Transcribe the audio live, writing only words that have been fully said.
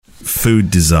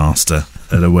food disaster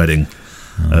at a wedding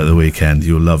at the weekend.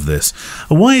 You'll love this.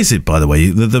 Why is it, by the way,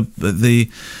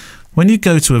 when you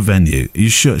go to a venue,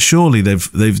 surely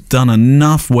they've done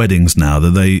enough weddings now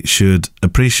that they should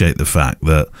appreciate the fact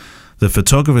that the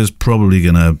photographer is probably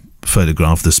going to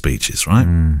photograph the speeches, right?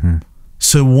 Mm-hmm.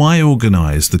 So why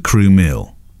organise the crew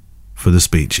meal for the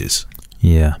speeches?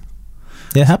 Yeah.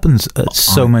 It happens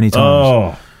so many times.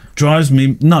 Oh, drives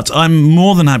me nuts. I'm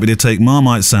more than happy to take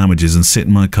Marmite sandwiches and sit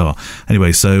in my car.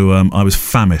 Anyway, so I was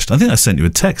famished. I think I sent you a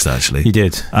text, actually. You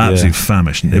did. Absolutely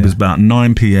famished. Yeah. It was about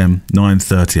 9 p.m,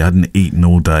 9:30. I hadn't eaten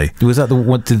all day. Was that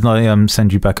what did I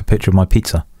send you back a picture of my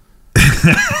pizza?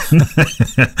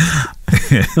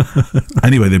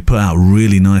 Anyway, they put out a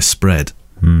really nice spread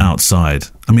outside.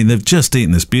 I mean, they've just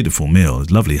eaten this beautiful meal.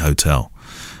 It's a lovely hotel.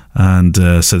 And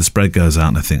so the spread goes out,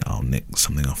 and I think, nick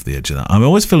something off the edge of that. I'm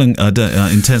always feeling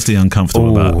intensely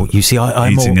uncomfortable about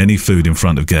eating any food in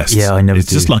front of guests. Yeah, I never It's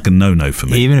do. just like a no-no for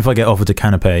me. Even if I get offered a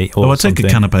canapé or I take a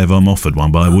canapé if I'm offered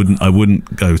one, but I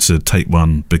wouldn't go to take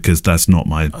one because that's not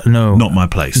my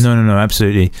place. No,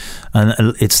 absolutely. And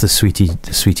it's the sweetie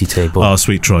table. Oh,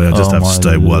 sweet Troy, I just have to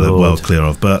stay well clear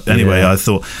of. But anyway, I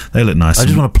thought they look nice. I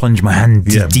just want to plunge my hand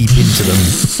deep into them.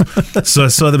 So I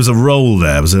saw there was a roll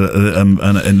there. It was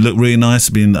and looked really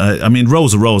nice. I mean,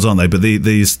 rolls are rolls, aren't they? But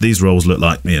these rolls look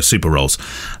like super rolls.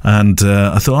 And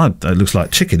I thought, it looks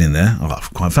like chicken in there. I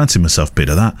quite fancy myself a bit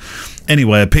of that.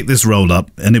 Anyway, I picked this roll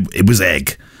up, and it was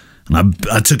egg. And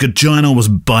I took a ginormous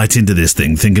bite into this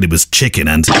thing, thinking it was chicken,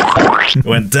 and it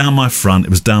went down my front, it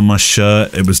was down my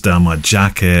shirt, it was down my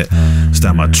jacket, it was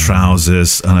down my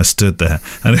trousers, and I stood there.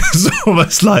 And it was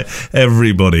almost like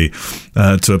everybody,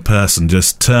 to a person,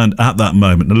 just turned at that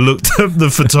moment and looked at the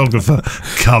photographer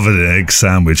covered in an egg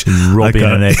sandwich. Robbing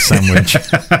an egg sandwich.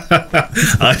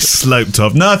 I sloped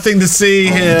off. Nothing to see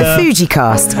here. The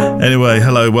Fujicast. Anyway,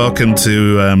 hello, welcome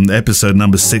to episode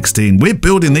number 16. We're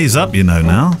building these up,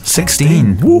 now.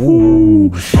 16.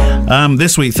 Woohoo!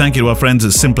 This week, thank you to our friends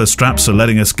at Simpler Straps for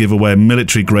letting us give away a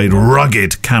military-grade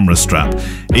rugged camera strap,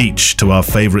 each to our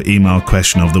favourite email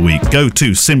question of the week. Go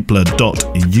to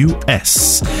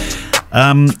simpler.us.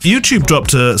 YouTube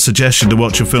dropped a suggestion to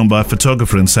watch a film by a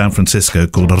photographer in San Francisco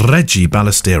called Reggie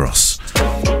Ballesteros.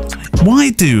 Why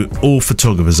do all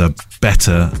photographers have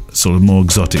better, sort of more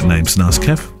exotic names than us,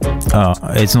 Kev?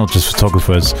 It's not just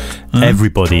photographers.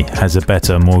 Everybody has a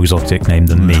better, more exotic name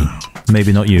than me.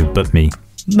 Maybe not you, but me.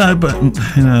 No, but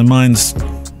mine's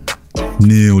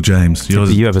Neil James.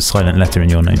 Yours... You have a silent letter in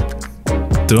your name.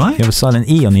 Do I? You have a silent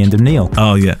E on the end of Neil.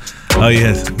 Oh, yeah. Oh,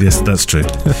 yes, that's true.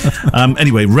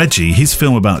 Anyway, Reggie, his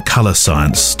film about colour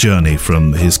science journey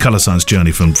from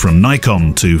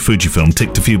Nikon to Fujifilm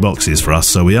ticked a few boxes for us,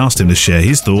 so we asked him to share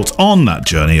his thoughts on that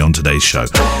journey on today's show.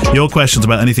 Your questions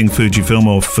about anything Fujifilm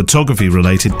or photography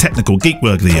related, technical, geek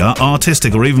work of the year,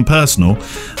 artistic or even personal,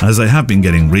 as they have been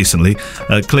getting recently,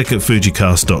 click at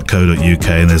fujicast.co.uk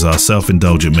and there's our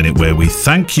self-indulgent minute where we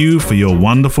thank you for your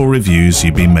wonderful reviews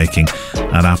you've been making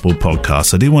at Apple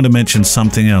Podcasts. I do want to mention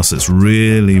something else that's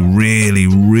really, really,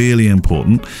 really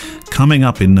important. Coming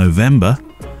up in November,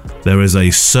 there is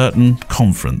a certain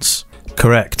conference.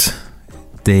 Correct.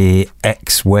 The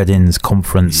X-Weddings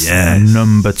Conference. Yes.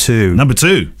 Number 2. Number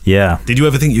 2? Yeah. Did you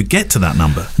ever think you'd get to that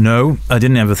number? No, I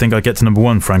didn't ever think I'd get to number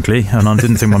 1, frankly, and I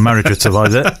didn't think my marriage would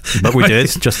survive it, but we did,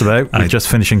 just about. We're just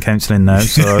finishing counselling now,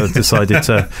 so I decided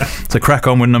to crack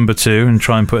on with number 2 and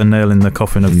try and put a nail in the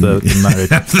coffin of the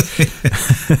marriage.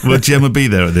 Will Gemma be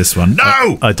there at this one?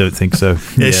 No! I don't think so.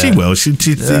 Yeah, she will. She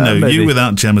you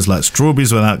without Gemma's like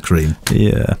strawberries without cream.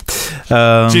 Yeah.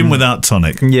 Gin without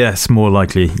tonic. Yes, more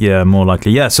likely. Yeah, more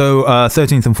likely. Yeah, so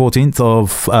 13th and 14th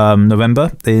of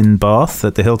November in Bath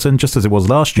at the Hilton, just as it was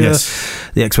last year.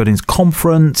 Yes. The X-Weddings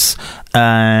Conference,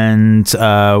 and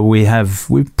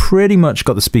we've pretty much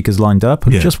got the speakers lined up.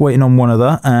 I'm just waiting on one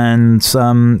other, and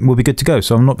we'll be good to go.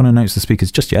 So I'm not going to announce the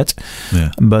speakers just yet.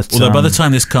 Yeah. But although by the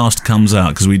time this cast comes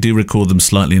out, because we do record them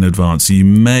slightly in advance, you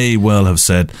may well have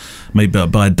said maybe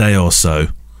by a day or so.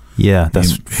 Yeah,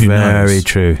 that's very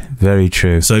true. Very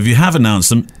true. So if you have announced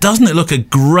them, doesn't it look a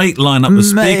great lineup of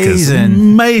speakers?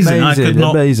 Amazing. I could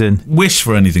not wish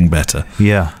for anything better.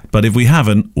 Yeah. But if we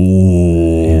haven't,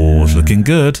 it's looking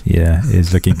good. Yeah,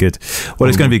 it's looking good. Well,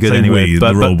 it's going to be good anyway. You.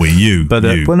 No, You.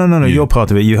 You're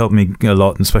part of it. You helped me a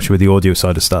lot, especially with the audio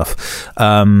side of stuff.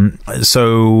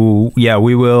 So yeah,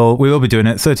 we will be doing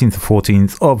it 13th to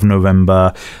 14th of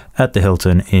November at the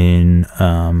Hilton in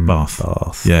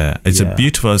Bath. Yeah, it's a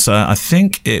beautiful. So I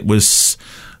think it was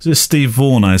Steve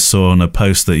Vaughan I saw on a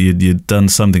post that you'd done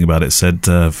something about it. Said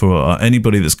for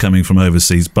anybody that's coming from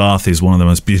overseas, Bath is one of the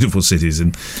most beautiful cities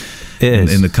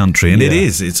in the country, and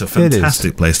it's a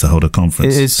fantastic place to hold a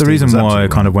conference. It's the reason why I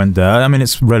kind of went there. I mean,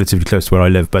 it's relatively close to where I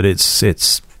live, but it's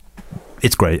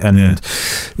great, and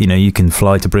you can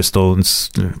fly to Bristol in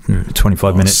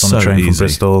 25 minutes on the train from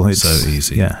Bristol. It's so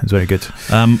easy. Yeah, it's very good.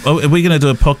 Are we going to do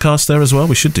a podcast there as well?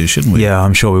 We should do, shouldn't we? Yeah,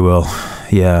 I'm sure we will.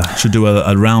 Yeah, should do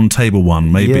a round table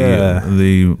one, maybe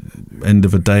the end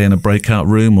of a day in a breakout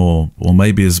room, or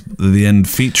maybe as the end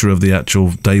feature of the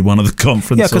actual day one of the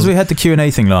conference. Yeah, because we had the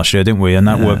Q&A thing last year, didn't we? And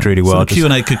that worked really well. So the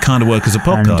Q&A could kind of work as a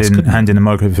podcast. Hand in a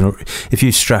microphone. If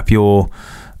you strap your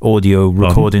audio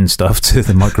recording stuff to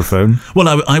the microphone.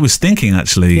 Well, I was thinking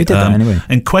actually, you did that anyway.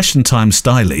 In Question Time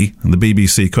Styly, the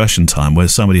BBC Question Time, where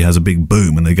somebody has a big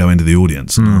boom and they go into the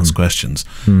audience and ask questions.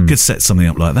 Could set something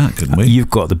up like that, couldn't we?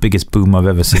 You've got the biggest boom I've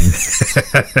ever seen.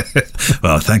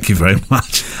 Well, thank you very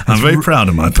much. I'm very proud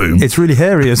of my boom. It's really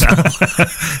hairy as well.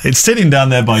 It's sitting down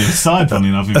there by your side, funny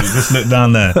enough. If you just look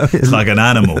down there, it's like an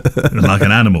animal.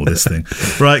 this thing.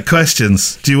 Right,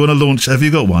 questions. Do you want to launch? Have you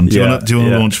got one? Do you want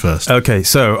to launch first? Okay,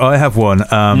 so I have one,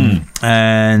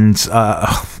 and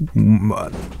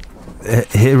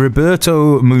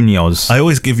Roberto Munoz. I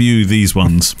always give you these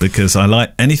ones because I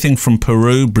like anything from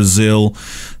Peru, Brazil,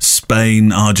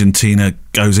 Spain, Argentina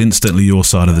goes instantly your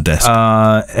side of the desk.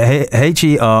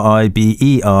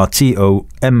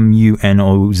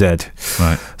 Heribertomunoz.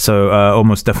 Right. So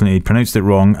almost definitely pronounced it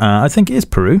wrong. I think it is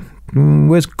Peru.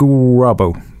 Where's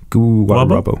Guarabo?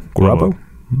 Guarabo?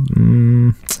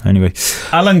 Anyway,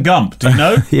 Alan Gump, do you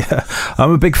know? Yeah,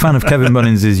 I'm a big fan of Kevin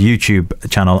Mullins' YouTube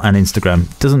channel and Instagram.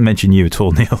 Doesn't mention you at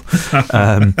all, Neil.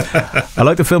 I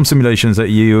like the film simulations that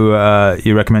you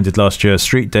recommended last year.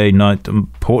 Street Day, Night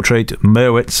Portrait,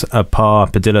 Merwitz, Par,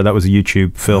 Padilla. That was a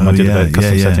YouTube film I did about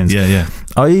custom settings. Yeah.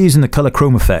 Are you using the color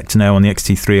chrome effect now on the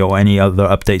X-T3 or any other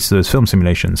updates to those film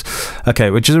simulations?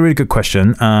 Okay, which is a really good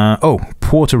question.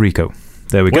 Puerto Rico.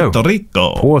 There we go.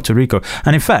 Puerto Rico.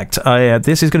 And in fact,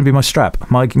 this is going to be my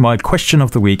strap. My question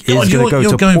of the week is going to go to Puerto Rico.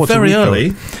 You're going very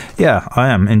early. Yeah, I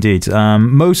am indeed.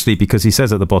 Mostly because he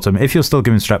says at the bottom, if you're still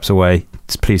giving straps away,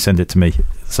 please send it to me.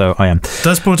 So I am.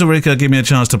 Does Puerto Rico give me a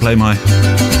chance to play my...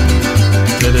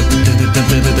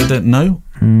 No?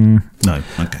 No,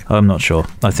 okay. I'm not sure.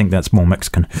 I think that's more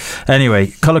Mexican.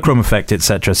 Anyway, color chrome effect,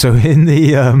 etc. So in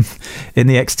the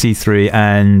X-T3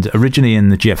 and originally in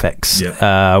the GFX,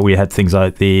 we had things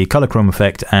like the color chrome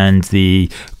effect and the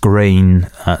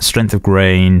grain, strength of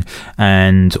grain,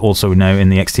 and also now in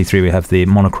the X-T3 we have the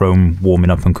monochrome warming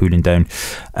up and cooling down.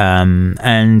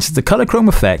 And the color chrome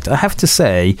effect, I have to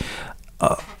say,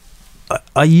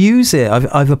 I use it.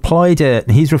 I've applied it.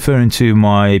 He's referring to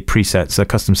my presets, the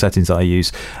custom settings that I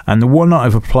use, and the one that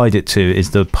I've applied it to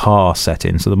is the Par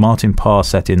setting. So the Martin Par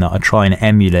setting that I try and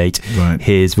emulate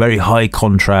his very high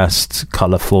contrast,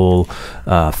 colourful,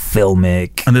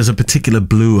 filmic. And there's a particular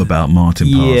blue about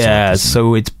Martin Par. Yeah,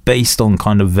 so it's based on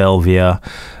kind of Velvia.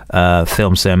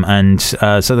 Film sim, and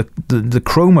so the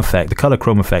chrome effect, the color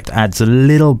chrome effect, adds a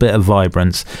little bit of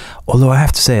vibrance. Although I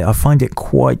have to say, I find it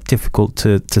quite difficult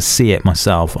to see it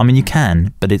myself. I mean, you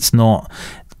can, but it's not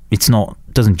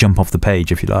doesn't jump off the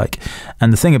page, if you like.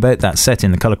 And the thing about that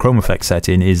setting, the color chrome effect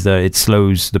setting, is that it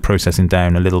slows the processing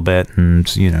down a little bit, and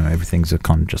everything's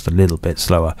kind of just a little bit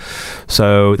slower.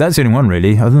 So that's the only one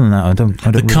really. Other than that, I don't.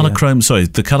 The color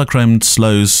chrome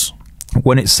slows.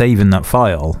 When it's saving that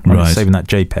file, when it's saving that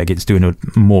JPEG, it's doing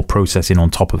more processing on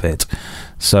top of it.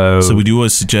 So would you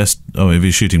always suggest, if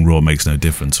you're shooting RAW, it makes no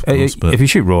difference, of course. But if you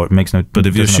shoot RAW, it makes no difference. But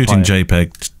if you're shooting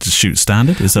JPEG, to shoot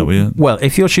standard? Is that what you're... Well,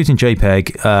 if you're shooting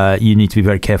JPEG, you need to be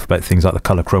very careful about things like the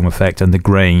color chrome effect and the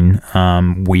grain,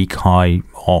 weak, high,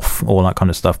 off, all that kind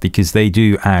of stuff, because they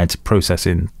do add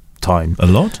processing time. A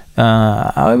lot?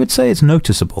 I would say it's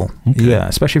noticeable. Okay. Yeah,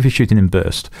 especially if you're shooting in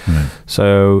burst. Right.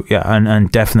 So yeah,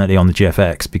 and definitely on the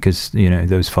GFX, because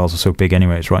those files are so big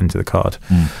anyway, it's right into the card.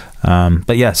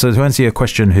 But yeah, so to answer your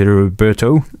question,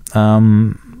 Roberto,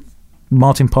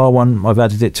 Martin Par one, I've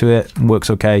added it to it,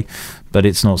 works okay, but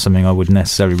it's not something I would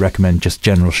necessarily recommend just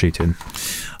general shooting.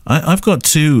 I've got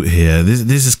two here.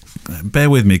 This is, bear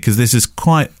with me, because this is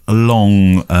quite a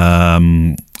long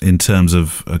in terms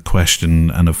of a question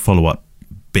and a follow-up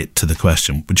bit to the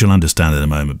question, which you'll understand in a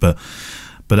moment. But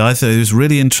I thought it was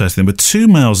really interesting. But two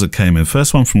mails that came in.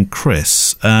 First one from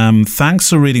Chris. Thanks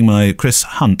for reading my... Chris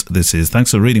Hunt, this is.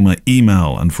 Thanks for reading my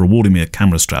email and for awarding me a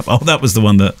camera strap. Oh, that was the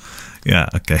one that Yeah,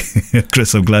 okay.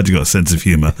 Chris, I'm glad you got a sense of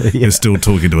humour. You're still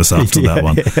talking to us after that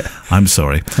one. I'm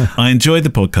sorry. I enjoyed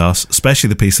the podcast, especially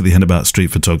the piece at the end about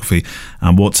street photography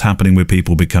and what's happening with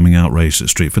people becoming outraged at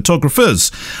street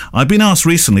photographers. I've been asked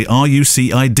recently, are you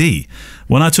CID?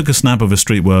 When I took a snap of a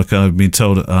street worker, I've been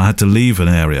told I had to leave an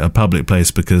area, a public place,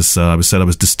 because I was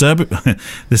disturbing.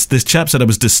 This chap said I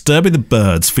was disturbing the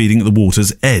birds feeding at the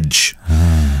water's edge.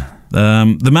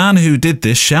 The man who did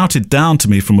this shouted down to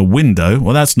me from a window.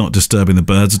 Well, that's not disturbing the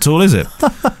birds at all, is it?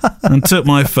 And took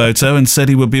my photo and said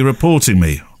he would be reporting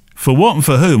me. For what and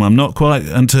for whom, I'm not quite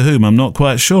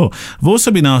sure. I've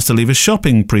also been asked to leave a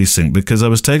shopping precinct because I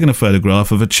was taking a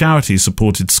photograph of a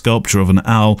charity-supported sculpture of an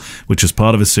owl, which is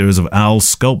part of a series of owl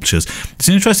sculptures. It's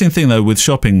an interesting thing, though, with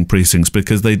shopping precincts,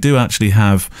 because they do actually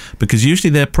have, because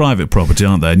usually they're private property,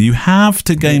 aren't they? And you have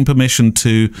to gain permission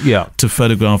to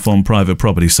photograph on private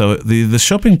property. So the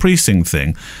shopping precinct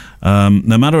thing,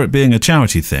 no matter it being a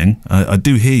charity thing, I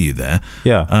do hear you there.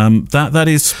 Yeah. That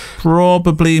is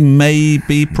probably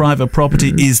maybe private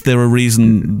property. Is there a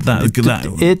reason that it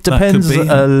depends that could be?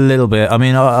 A little bit. I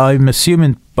mean, I'm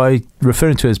assuming by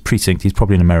referring to it as precinct, he's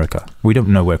probably in America. We don't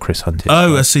know where Chris Hunt is.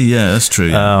 Oh, I see. Yeah, that's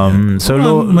true.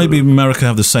 Maybe America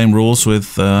have the same rules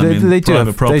with they do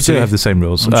private property. They do have the same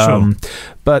rules. I'm sure.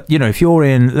 But if you're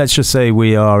in, let's just say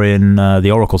we are in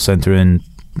the Oracle Centre in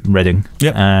Reading,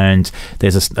 and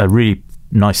there's a really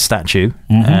nice statue,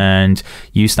 and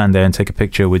you stand there and take a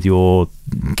picture with your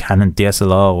Canon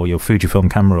DSLR or your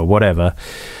Fujifilm camera or whatever,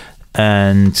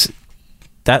 and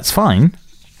that's fine.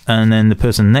 And then the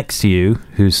person next to you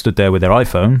who stood there with their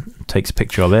iPhone takes a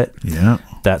picture of it. Yeah,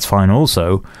 that's fine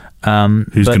also.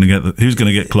 Who's going to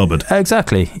get clobbered?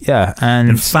 Exactly, yeah. And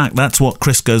in fact, that's what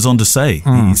Chris goes on to say.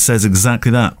 He says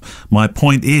exactly that. My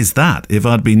point is that if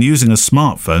I'd been using a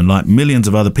smartphone like millions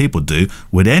of other people do,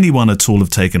 would anyone at all have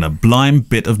taken a blind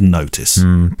bit of notice?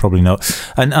 Probably not.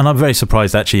 And I'm very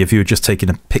surprised actually if you were just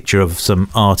taking a picture of some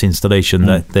art installation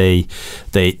that they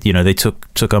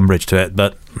took umbrage to it,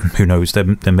 but who knows? There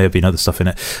may have been other stuff in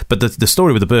it. But the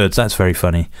story with the birds, that's very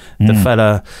funny. The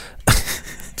fella.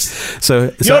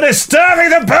 So you're disturbing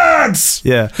the birds.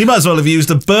 Yeah, he might as well have used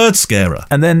a bird scarer.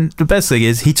 And then the best thing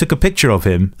is he took a picture of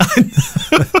him.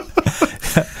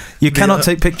 You cannot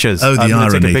take pictures. Oh, the irony! I'm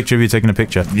going to take a picture of you taking a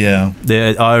picture. Yeah,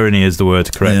 the irony is the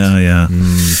word. Correct. Yeah.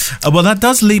 Well, that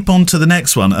does leap on to the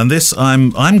next one, and this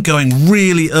I'm going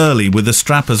really early with the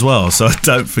strap as well, so I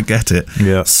don't forget it.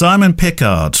 Yeah, Simon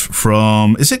Pickard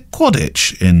from, is it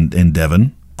Quidditch in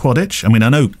Devon? Quidditch. I mean, I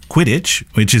know Quidditch,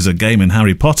 which is a game in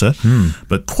Harry Potter,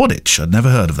 but Quidditch, I'd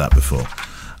never heard of that before.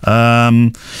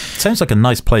 Sounds like a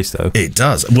nice place, though. It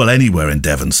does. Well, anywhere in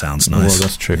Devon sounds nice. Well,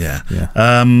 that's true. Yeah.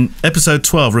 Episode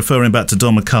 12, referring back to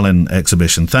Don McCullin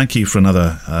exhibition. Thank you for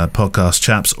another podcast,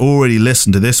 chaps. Already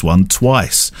listened to this one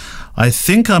twice. I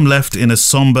think I'm left in a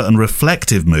sombre and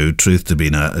reflective mood, truth be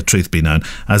known,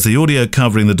 as the audio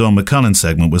covering the Don McCullin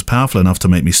segment was powerful enough to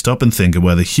make me stop and think of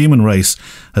where the human race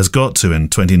has got to in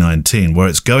 2019, where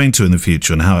it's going to in the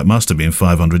future, and how it must have been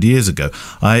 500 years ago.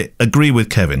 I agree with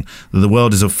Kevin that the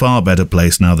world is a far better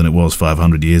place now than it was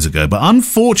 500 years ago, but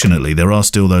unfortunately there are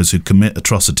still those who commit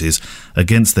atrocities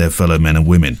against their fellow men and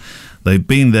women. They've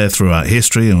been there throughout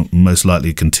history and most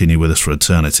likely continue with us for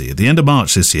eternity. At the end of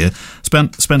March this year,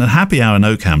 spent a happy hour in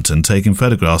Oakhampton taking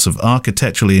photographs of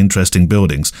architecturally interesting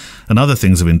buildings, and other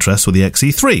things of interest with the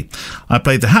X-T3. I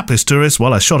played the hapless tourist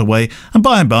while I shot away, and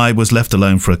by and by was left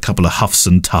alone for a couple of huffs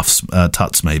and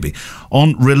tuts maybe.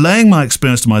 On relaying my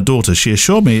experience to my daughter, she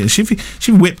assured me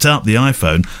she whipped out the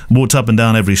iPhone, walked up and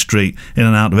down every street, in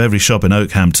and out of every shop in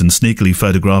Oakhampton, sneakily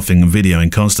photographing and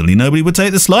videoing constantly. Nobody would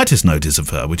take the slightest notice of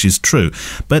her, which is true.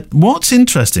 But what's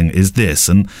interesting is this,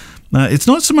 and it's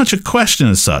not so much a question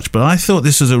as such, but I thought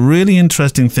this was a really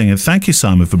interesting thing, and thank you,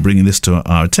 Simon, for bringing this to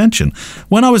our attention.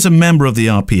 When I was a member of the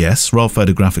RPS, Royal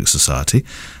Photographic Society,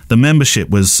 the membership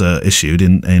was issued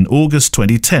in August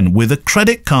 2010 with a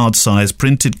credit card size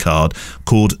printed card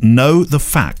called Know the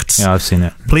Facts. Yeah, I've seen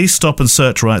it. Please stop and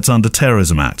search rights under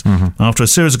Terrorism Act. After a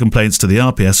series of complaints to the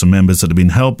RPS from members that had been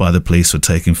held by the police for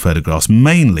taking photographs,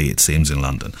 mainly, it seems, in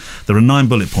London. There are 9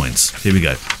 bullet points. Here we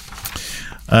go.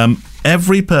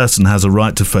 Every person has a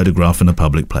right to photograph in a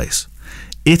public place.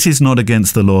 It is not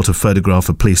against the law to photograph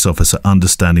a police officer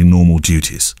understanding normal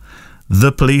duties.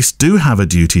 The police do have a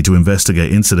duty to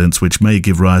investigate incidents which may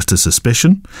give rise to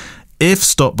suspicion. If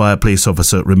stopped by a police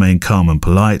officer, remain calm and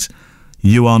polite.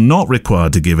 You are not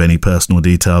required to give any personal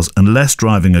details unless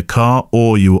driving a car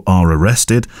or you are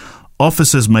arrested.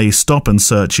 Officers may stop and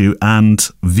search you and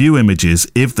view images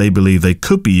if they believe they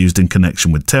could be used in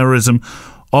connection with terrorism.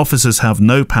 Officers have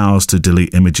no powers to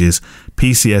delete images.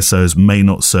 PCSOs may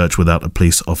not search without a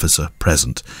police officer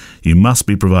present. You must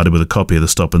be provided with a copy of the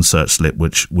stop and search slip,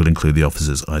 which will include the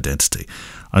officer's identity.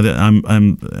 I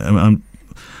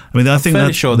think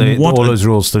fairly sure all those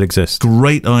rules still exist.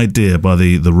 Great idea by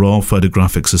the Royal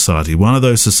Photographic Society, one of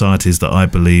those societies that I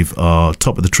believe are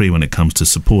top of the tree when it comes to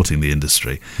supporting the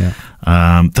industry. Yeah.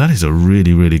 That is a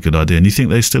really, really good idea. And you think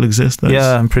they still exist?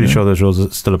 Yeah, I'm pretty sure those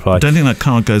rules still apply. I don't think that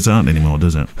card goes out anymore,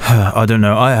 does it? I don't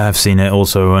know. I have seen it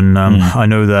also, and I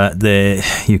know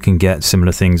that you can get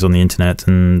similar things on the internet,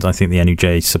 and I think the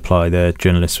NUJ supply their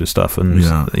journalists with stuff, and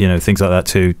things like that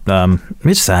too.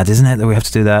 It's sad, isn't it, that we have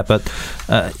to do that? But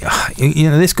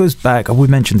this goes back. We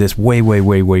mentioned this way, way,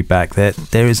 way, way back.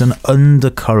 There is an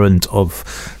undercurrent of,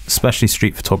 especially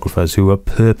street photographers, who are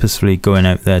purposefully going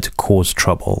out there to cause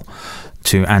trouble,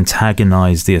 to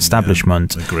antagonize the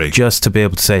establishment, just to be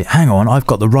able to say, hang on, I've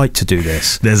got the right to do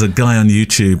this. There's a guy on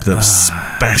YouTube that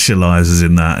specializes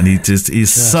in that, and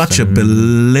he's such a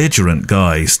belligerent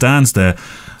guy. He stands there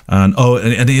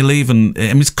and he'll even,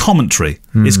 his commentary,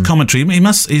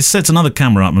 he sets another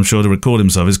camera up, I'm sure, to record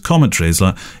himself. His commentary is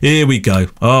like, here we go,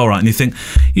 all right. And you think,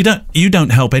 you don't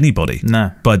help anybody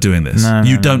by doing this.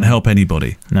 You don't help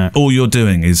anybody. No. All you're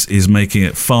doing is making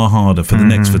it far harder for the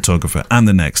next photographer, and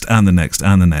the next, and the next,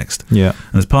 and the next. Yeah.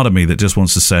 And there's part of me that just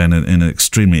wants to say in an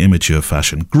extremely immature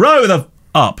fashion, grow the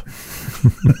up.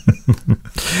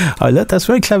 That's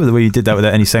very clever, the way you did that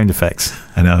without any sound effects.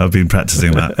 I know, I've been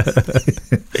practicing that.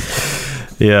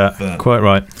 Yeah, quite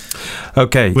right.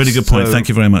 Okay. Really good point. Thank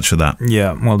you very much for that.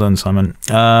 Yeah, well done, Simon.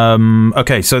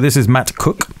 Okay, so this is Matt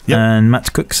Cook. Yep. And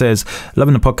Matt Cook says,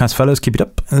 loving the podcast, fellows. Keep it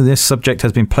up. This subject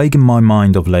has been plaguing my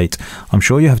mind of late. I'm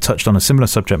sure you have touched on a similar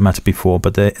subject matter before,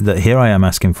 but that here I am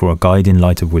asking for a guide in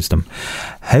light of wisdom.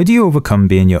 How do you overcome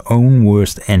being your own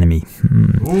worst enemy?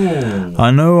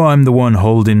 I know I'm the one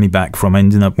holding me back from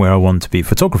ending up where I want to be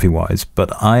photography-wise,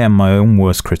 but I am my own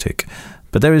worst critic.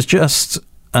 But there is just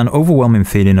an overwhelming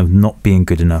feeling of not being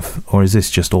good enough, or is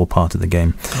this just all part of the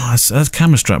game? That's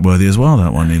camera strap worthy as well,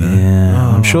 that one,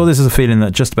 Yeah, I'm sure this is a feeling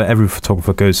that just about every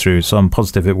photographer goes through, so I'm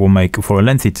positive it will make for a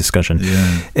lengthy discussion.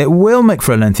 Yeah. It will make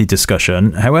for a lengthy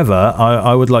discussion. However,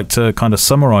 I would like to kind of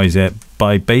summarize it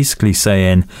by basically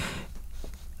saying,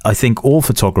 I think all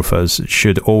photographers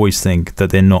should always think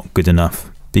that they're not good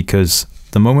enough, because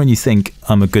the moment you think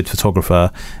I'm a good photographer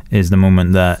is the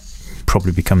moment that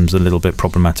probably becomes a little bit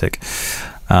problematic.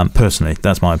 Personally,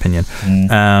 that's my opinion.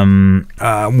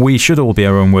 We should all be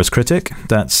our own worst critic.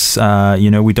 That's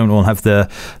we don't all have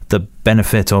the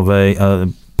benefit of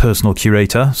a personal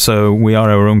curator, so we are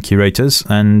our own curators,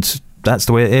 and that's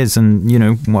the way it is. And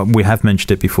we have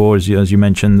mentioned it before, as you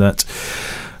mentioned, that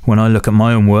when I look at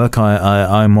my own work,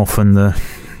 I'm often the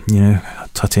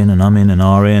tut in and I'm in and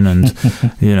are in, and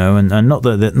and not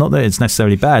that it's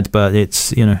necessarily bad, but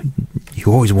it's you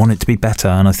always want it to be better,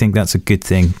 and I think that's a good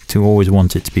thing, to always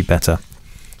want it to be better.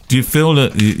 Do you feel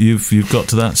that you've got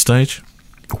to that stage?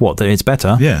 What, that it's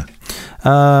better? Yeah.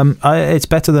 It's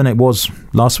better than it was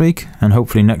last week, and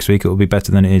hopefully next week it will be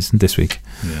better than it is this week.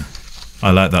 Yeah.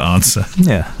 I like that answer.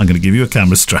 Yeah. I'm going to give you a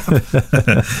camera strap.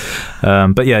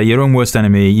 But yeah, your own worst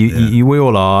enemy, we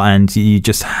all are, and you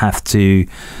just have to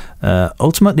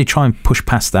ultimately try and push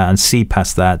past that and see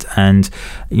past that, and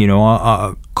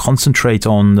concentrate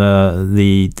on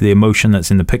the emotion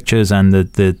that's in the pictures and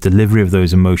the delivery of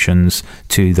those emotions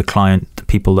to the client, the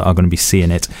people that are going to be seeing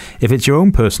it. If it's your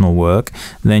own personal work,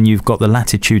 then you've got the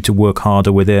latitude to work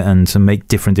harder with it and to make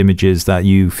different images that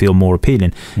you feel more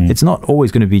appealing. It's not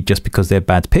always going to be just because they're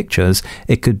bad pictures.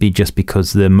 It could be just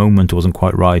because the moment wasn't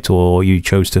quite right, or you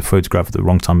chose to photograph at the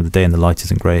wrong time of the day and the light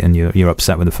isn't great, and you're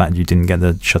upset with the fact you didn't get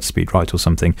the shutter speed right or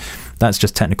something. That's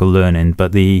just technical learning.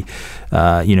 But the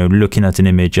looking at an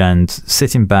image and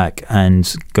sitting back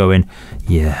and going,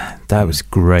 yeah, that was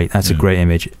great, that's a great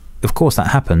image. Of course that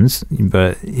happens,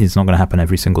 but it's not going to happen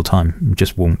every single time. It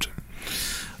just won't.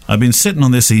 I've been sitting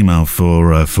on this email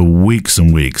for weeks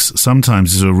and weeks.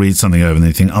 Sometimes you'll read something over and then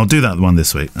you think, I'll do that one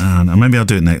this week, and maybe I'll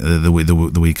do it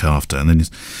the week after. And then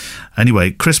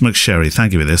anyway, Chris McSherry,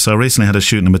 thank you for this. I recently had a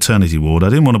shoot in a maternity ward. I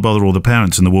didn't want to bother all the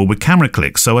parents in the ward with camera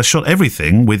clicks, so I shot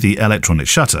everything with the electronic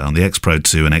shutter on the X Pro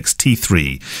 2 and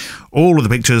X-T3. All of the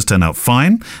pictures turned out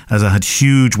fine, as I had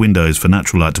huge windows for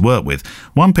natural light to work with.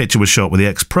 One picture was shot with the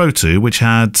X Pro 2, which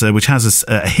has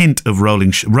a hint of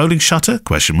rolling shutter, ?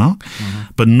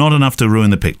 But not enough to ruin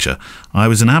the picture. I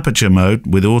was in aperture mode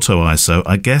with auto ISO.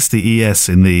 I guess the ES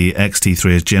in the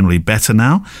X-T3 is generally better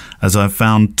now, as I've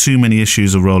found too many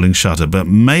issues of rolling shutter, but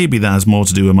maybe that has more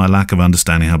to do with my lack of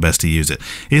understanding how best to use it.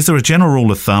 Is there a general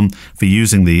rule of thumb for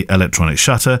using the electronic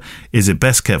shutter? Is it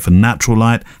best kept for natural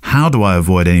light? How do I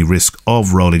avoid any risk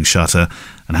of rolling shutter?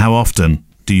 And how often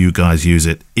do you guys use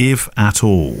it, if at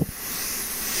all?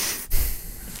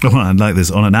 Oh, I'd like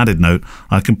this. On an added note,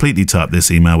 I completely typed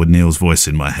this email with Neil's voice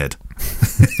in my head.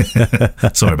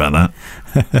 Sorry about that.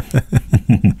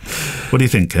 What do you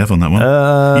think, Kev, on that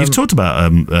one? You've talked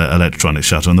about electronic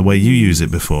shutter and the way you use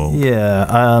it before.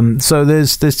 Yeah. So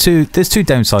there's two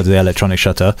downsides of the electronic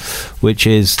shutter, which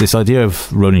is this idea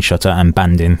of rolling shutter and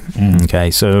banding.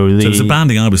 Okay, so it's the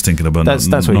banding I was thinking about. That's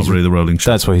not really the rolling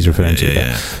shutter. That's what he's referring to.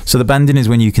 Yeah. So the banding is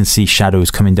when you can see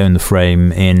shadows coming down the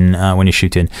frame in when you're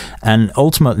shooting, and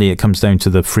ultimately it comes down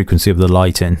to the frequency of the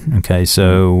lighting. Okay,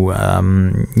 so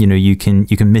you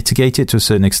can mitigate it to a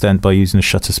certain extent by using a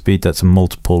shutter speed that's a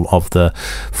multiple of the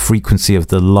frequency of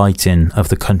the lighting of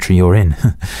the country you're in.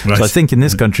 Right. So I think in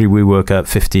this country we work at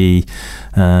 50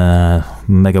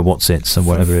 megawatts or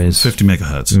whatever it is. 50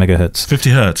 megahertz. 50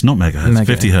 hertz, not megahertz.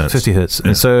 50 hertz. 50 hertz.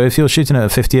 Yeah. So if you're shooting at a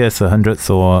 50th, 100th,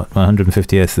 or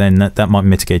 150th, then that might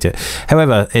mitigate it.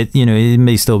 However, it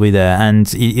may still be there. And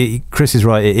Chris is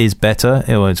right. It is better.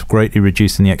 It's greatly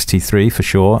reduced in the X-T3 for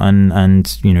sure,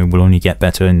 and will only get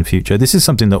better in the future. This is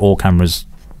something that all cameras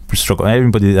struggle.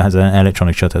 Everybody that has an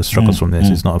electronic shutter struggles from this.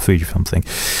 It's not a Fujifilm thing.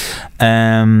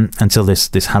 Until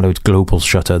this hallowed global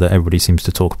shutter that everybody seems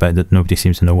to talk about, that nobody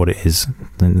seems to know what it is.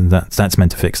 And that's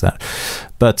meant to fix that.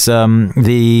 But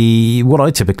what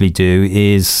I typically do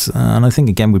is, and I think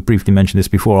again we briefly mentioned this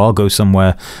before, I'll go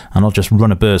somewhere and I'll just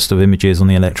run a burst of images on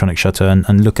the electronic shutter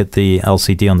and look at the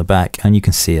LCD on the back, and you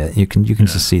can see it. You can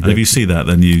just see that. If you see that,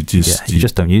 then you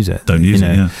just don't use it. Don't use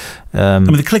it. Yeah. I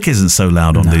mean, the click isn't so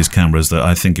loud on these cameras that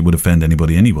I think it would offend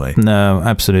anybody anyway. No,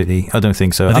 absolutely. I don't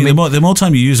think so. I think the more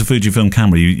time you use a Fujifilm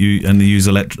camera, you use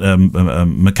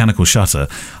mechanical shutter,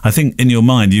 I think in your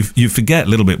mind you forget a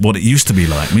little bit what it used to be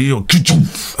like. I mean,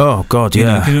 oh God,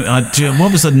 yeah.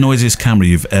 What was the noisiest camera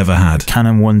you've ever had?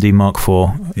 Canon 1D Mark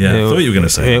IV. Yeah, I thought you were going to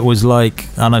say it was like,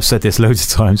 and I've said this loads of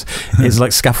times, it's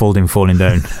like scaffolding falling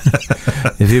down.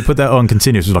 If you put that on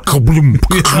continuous, it's like kaboom,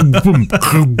 kaboom,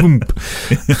 kaboom.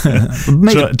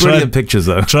 Brilliant pictures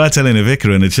though. Try telling a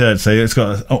vicar in a church, say it's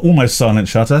got an almost silent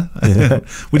shutter. Yeah.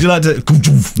 Would you like to?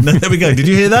 There we go. Did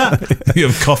you hear that? You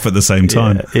have cough at the same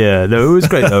time. Yeah. No, it was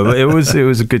great though. It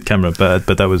was a good camera, but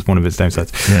that was one of its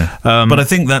downsides. Yeah. But I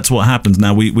think that's what happens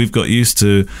now. We've got used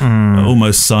to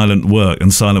almost silent work,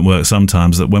 and silent work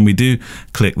sometimes, that when we do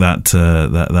click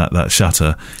that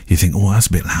shutter, you think, oh, that's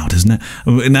a bit loud, isn't it?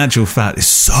 In actual fact, it's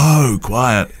so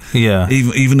quiet. Yeah.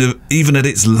 Even at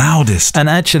its loudest. And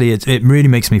actually, it really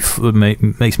makes me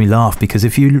laugh, because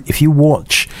if you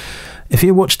watch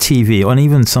TV, and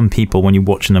even some people, when you're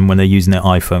watching them when they're using their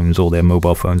iPhones or their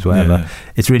mobile phones, whatever,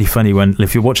 it's really funny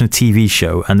if you're watching a TV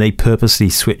show and they purposely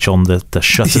switch on the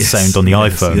shutter sound on the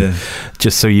iPhone,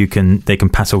 just so they can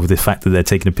pass over the fact that they're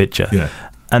taking a picture. Yeah.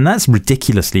 And that's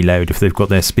ridiculously loud if they've got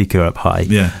their speaker up high.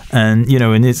 Yeah. And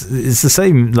and it's the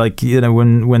same, like,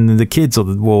 when the kids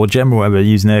or Gemma or whatever are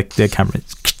using their camera.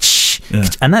 Yeah.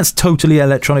 And that's totally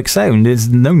electronic sound. There's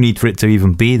no need for it to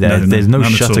even be there. There's no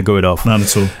shutter going off. None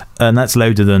at all. And that's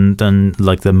louder than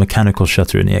like the mechanical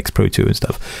shutter in the X Pro 2 and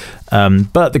stuff.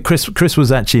 But Chris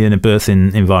was actually in a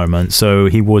birthing environment, so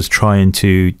he was trying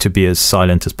to be as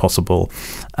silent as possible.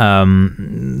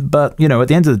 But at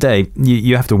the end of the day,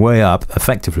 you have to weigh up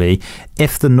effectively,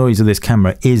 if the noise of this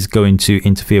camera is going to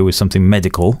interfere with something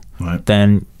medical, right,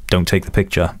 then don't take the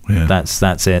picture. Yeah.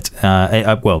 That's it.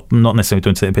 Well, not necessarily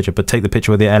don't take the picture, but take the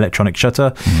picture with the electronic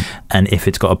shutter. And if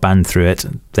it's got a band through it,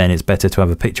 then it's better to have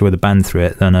a picture with a band through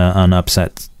it than an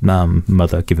upset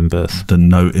mother giving birth. Than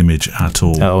no image at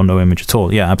all. Or no image at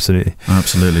all. Yeah, absolutely.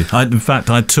 Absolutely. In fact,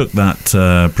 I took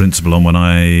that principle on when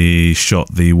I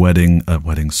shot the when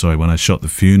I shot the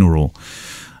funeral.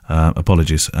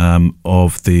 Apologies.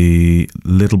 Of the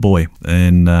little boy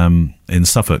in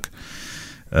Suffolk.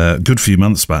 Good few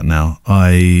months back now,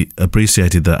 I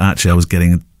appreciated that actually I was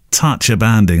getting a touch of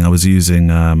banding. I was using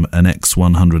an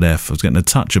X100F. I was getting a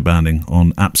touch of banding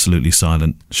on absolutely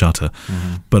silent shutter,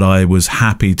 but I was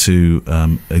happy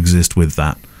to exist with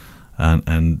that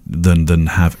and then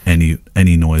have any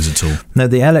noise at all. Now,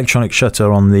 the electronic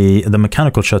shutter on the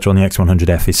mechanical shutter on the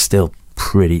X100F is still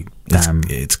pretty damn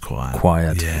it's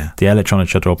quiet. Yeah. The electronic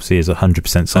shutter obviously is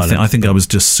 100% silent. I think I was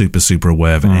just super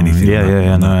aware of anything.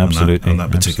 Absolutely. On that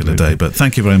particular day. But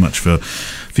thank you very much for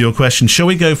your question. Shall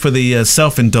we go for the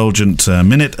self-indulgent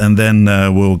minute, and then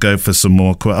we'll go for some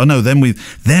more? Then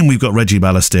we've got Reggie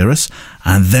Ballesteros,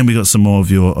 and then we got some more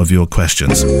of your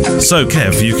questions. So,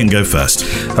 Kev, you can go first.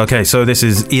 Okay, so this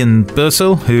is Ian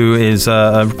Bursell, who is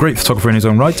a great photographer in his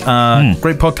own right.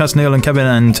 Great podcast, Neil and Kevin,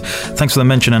 and thanks for the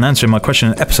mention and answering my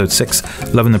question in episode 6.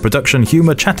 Loving the production,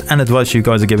 humour, chat, and advice you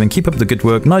guys are giving. Keep up the good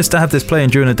work. Nice to have this playing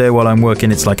during the day while I'm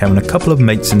working. It's like having a couple of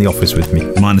mates in the office with me.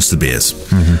 Minus the beers.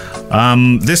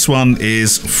 This one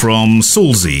is from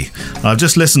Sulzy. I've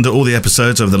just listened to all the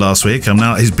episodes over the last week.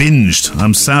 He's binged.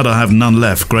 I'm sad I have none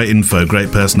left. Great info,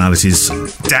 great personalities,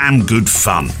 damn good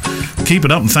fun. Keep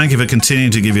it up, and thank you for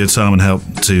continuing to give your time and help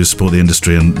to support the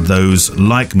industry and those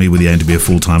like me with the aim to be a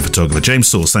full-time photographer. James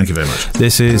Sauce, thank you very much.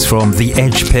 This is from The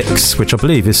Edge Pics, which I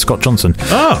believe is Scott Johnson.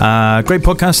 Great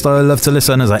podcast. I love to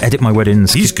listen as I edit my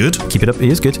weddings. He's good. Keep it up. He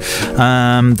is good.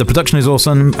 The production is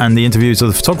awesome, and the interviews of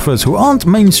the photographers who aren't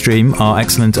mainstream are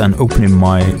excellent and opening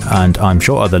my, and I'm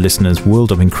sure other listeners,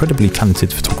 world of incredibly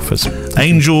talented photographers.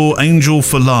 Angel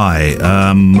for Lie.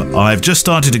 I've just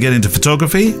started to get into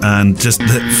photography, and just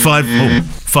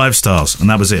 5 stars, and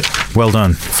that was it. Well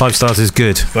done. 5 stars is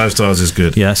good. 5 stars is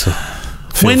good. Yes.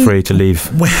 Feel free to leave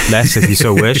less if you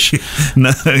so wish.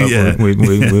 We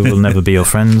will never be your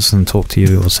friends and talk to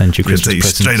you or send you Christmas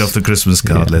presents. Straight off the Christmas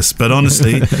card list. But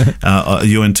honestly,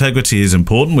 your integrity is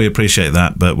important. We appreciate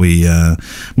that, but we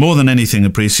more than anything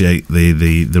appreciate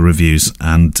the reviews,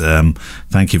 and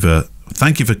thank you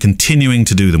for continuing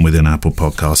to do them within Apple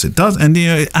Podcasts. It does, and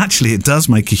actually, it does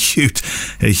make a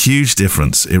huge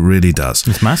difference. It really does.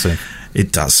 It's massive.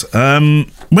 It does.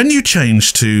 When you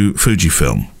changed to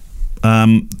Fujifilm,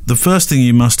 the first thing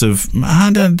you must have,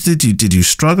 did you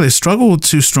struggle? Is struggle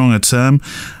too strong a term?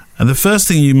 And the first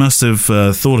thing you must have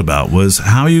thought about was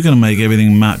how are you going to make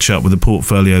everything match up with the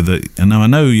portfolio that, and now I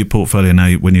know your portfolio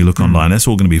now when you look online, that's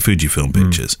all going to be Fujifilm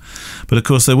pictures. But of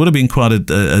course there would have been quite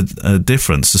a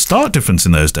difference, a stark difference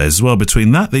in those days as well,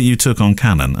 between that you took on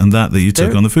Canon and that you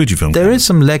took on the Fujifilm. There is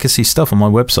some legacy stuff on my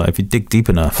website if you dig deep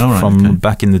enough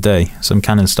back in the day, some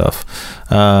Canon stuff.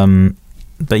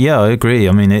 But yeah, I agree.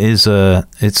 I mean, it's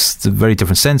very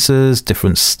different sensors,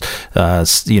 different,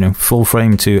 full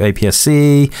frame to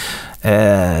APS-C.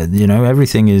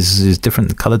 Everything is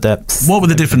different. Color depth. What were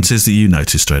the differences that you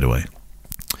noticed straight away?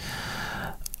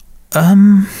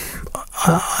 I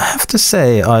have to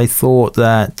say, I thought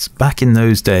that back in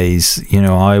those days,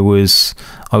 I was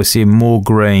seeing more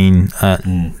grain at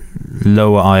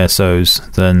lower ISOs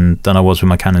than I was with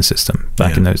my Canon system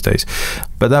back in those days.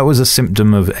 But that was a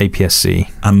symptom of APS-C.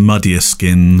 And muddier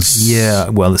skins. Yeah,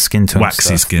 well, the skin tone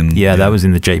waxy stuff. Skin. Yeah, that was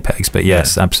in the JPEGs, but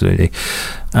yes, absolutely.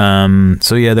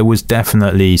 There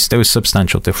was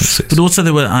substantial differences. But also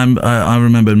there were, I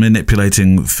remember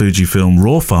manipulating Fujifilm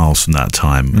RAW files from that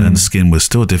time, and skin was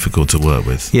still difficult to work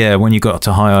with. Yeah, when you got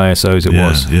to high ISOs, it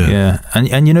was. Yeah.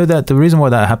 And you know that the reason why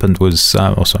that happened was,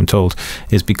 also I'm told,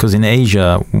 is because in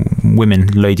Asia,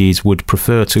 ladies would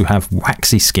prefer to have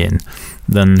waxy skin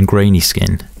than grainy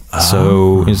skin.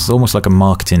 So it's almost like a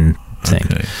marketing thing.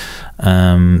 Okay.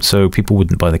 So people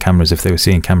wouldn't buy the cameras if they were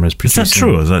seeing cameras producing. Is that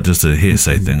true, or is that just a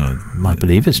hearsay thing? I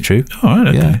believe it's true. All right,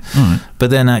 okay. Yeah. All right. But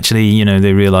then actually,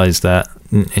 they realised that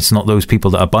it's not those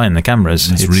people that are buying the cameras.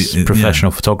 It's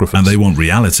professional photographers. And they want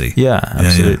reality. Yeah,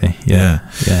 absolutely. Yeah.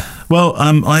 Well,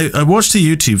 I watched a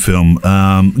YouTube film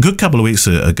a good couple of weeks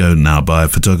ago now by a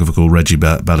photographer called Reggie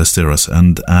Ballesteros,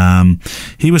 and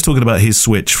he was talking about his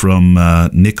switch from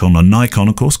Nikon,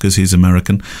 of course, because he's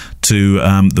American, to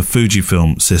the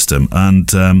Fujifilm system.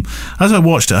 And as I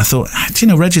watched it, I thought,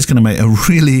 Reggie's going to make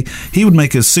he would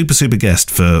make a super guest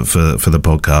for the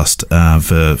podcast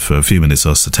for a few minutes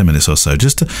or so, 10 minutes or so,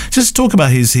 just to talk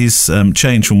about his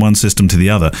change from one system to the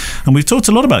other. And we've talked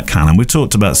a lot about Canon, we've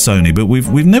talked about Sony, but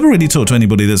we've never really talked to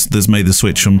anybody that's made the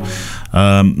switch from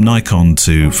Nikon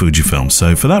to Fujifilm.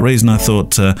 So for that reason, I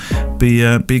thought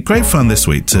be great fun this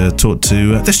week to talk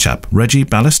to this chap, Reggie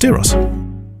Ballesteros.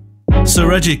 So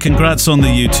Reggie, congrats on the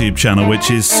YouTube channel,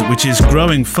 which is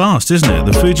growing fast, isn't it?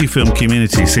 The Fujifilm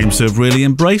community seems to have really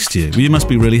embraced you. You must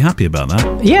be really happy about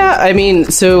that. Yeah, I mean,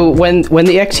 so when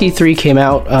the X-T3 came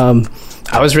out,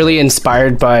 I was really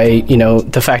inspired by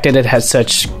the fact that it has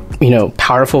such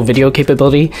powerful video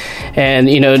capability. And,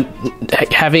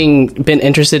 having been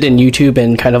interested in YouTube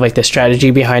and kind of like the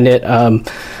strategy behind it,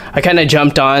 I kind of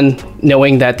jumped on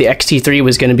knowing that the X-T3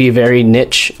 was going to be a very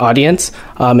niche audience.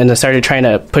 And I started trying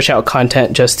to push out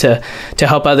content just to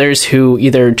help others who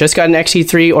either just got an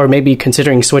X-T3 or maybe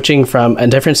considering switching from a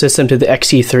different system to the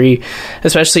X-T3,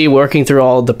 especially working through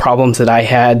all the problems that I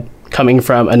had coming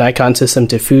from a Nikon system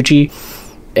to Fuji.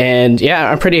 And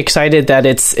yeah, I'm pretty excited that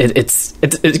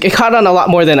it caught on a lot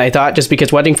more than I thought, just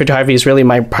because wedding photography is really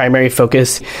my primary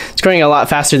focus. It's growing a lot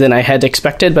faster than I had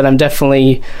expected, but I'm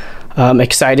definitely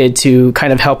excited to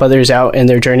kind of help others out in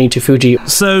their journey to Fuji.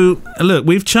 So, look,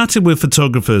 we've chatted with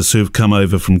photographers who've come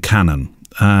over from Canon,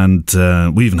 and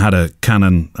we even had a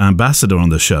Canon ambassador on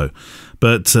the show.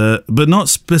 But not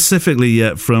specifically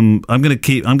yet from. I'm going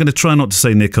to try not to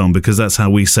say Nikon, because that's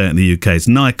how we say it in the UK. It's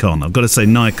Nikon. I've got to say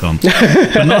Nikon,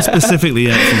 but not specifically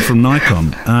yet from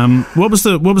Nikon. What was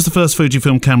the first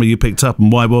Fujifilm camera you picked up,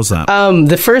 and why was that?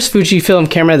 The first Fujifilm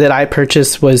camera that I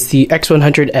purchased was the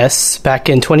X100S back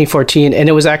in 2014, and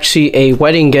it was actually a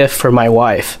wedding gift for my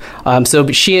wife. So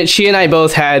she and I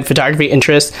both had photography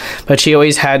interests, but she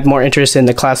always had more interest in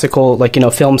the classical,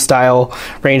 film style,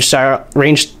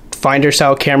 range finder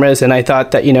style cameras, and I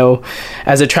thought that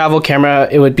as a travel camera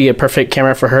it would be a perfect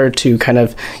camera for her to kind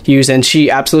of use, and she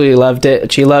absolutely loved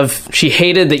it. She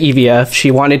hated the EVF.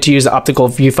 She wanted to use the optical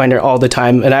viewfinder all the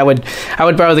time, and I would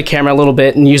borrow the camera a little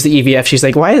bit and use the EVF. She's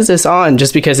like, why is this on?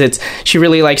 Just because she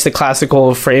really likes the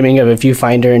classical framing of a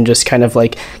viewfinder and just kind of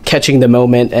like catching the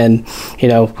moment, and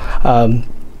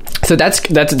so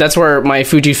that's where my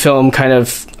Fujifilm kind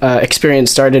of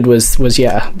experience started was with the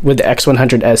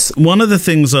X100S. One of the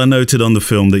things I noted on the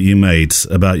film that you made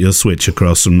about your switch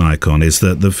across from Nikon is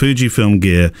that the Fujifilm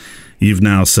gear you've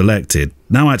now selected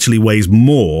now actually weighs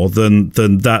more than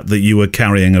that you were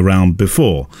carrying around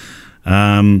before.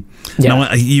 Now,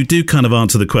 you do kind of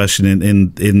answer the question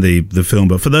in the film,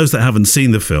 but for those that haven't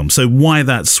seen the film, so why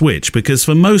that switch? Because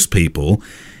for most people,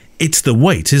 it's the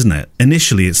weight, isn't it?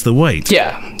 Initially, it's the weight.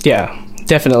 Yeah,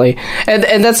 definitely.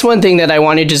 And that's one thing that I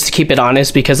wanted just to keep it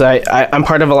honest, because I'm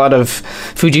part of a lot of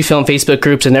Fujifilm Facebook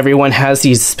groups, and everyone has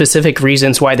these specific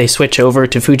reasons why they switch over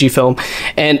to Fujifilm.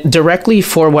 And directly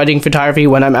for wedding photography,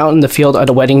 when I'm out in the field on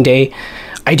a wedding day,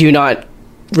 I do not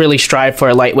really strive for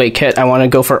a lightweight kit. I want to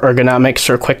go for ergonomics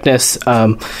or quickness,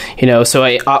 so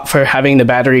I opt for having the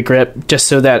battery grip just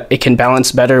so that it can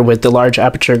balance better with the large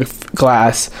aperture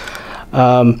glass.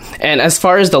 And as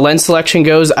far as the lens selection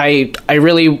goes, I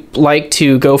really like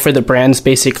to go for the brands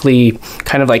basically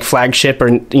kind of like flagship,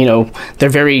 or they're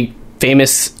very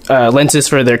famous lenses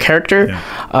for their character.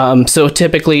 Yeah. So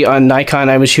typically on Nikon,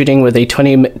 I was shooting with a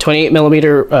 28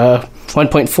 millimeter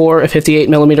 1.4, a 58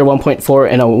 millimeter 1.4,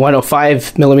 and a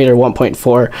 105 millimeter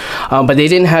 1.4. But they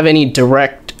didn't have any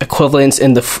direct equivalents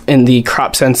in the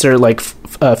crop sensor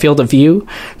field of view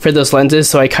for those lenses.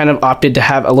 So I kind of opted to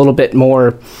have a little bit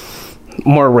more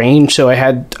range. So I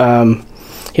had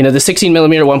the 16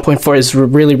 millimeter 1.4 is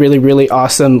really, really, really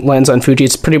awesome lens on Fuji.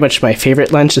 It's pretty much my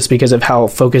favorite lens just because of how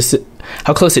close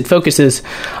it focuses.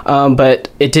 But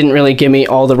it didn't really give me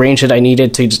all the range that I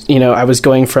needed to. I was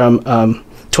going from I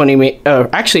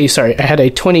had a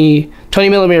 20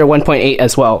 millimeter 1.8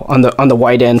 as well on the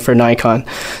wide end for Nikon.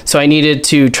 So I needed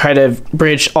to try to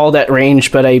bridge all that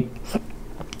range, but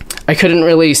I couldn't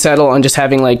really settle on just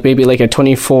having maybe a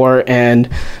 24 and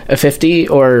a 50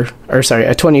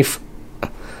 a 20.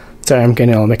 Sorry, I'm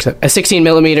getting all mixed up. A 16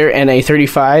 millimeter and a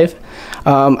 35.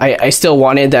 I still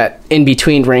wanted that in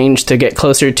between range to get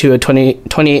closer to a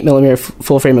 28 millimeter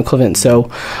full frame equivalent. So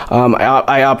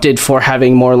I opted for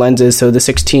having more lenses. So the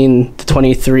 16, the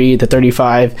 23, the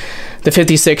 35, the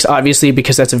 56, obviously,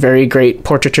 because that's a very great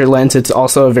portraiture lens. It's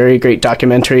also a very great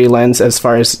documentary lens as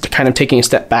far as kind of taking a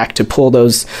step back to pull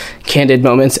those candid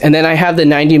moments. And then I have the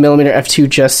 90 millimeter f2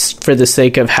 just for the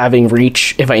sake of having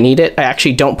reach if I need it. I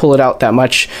actually don't pull it out that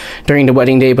much during the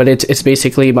wedding day, but it's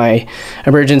basically my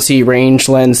emergency range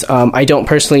lens. I don't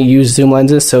personally use zoom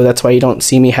lenses, so that's why you don't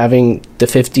see me having the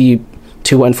 50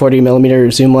 to 140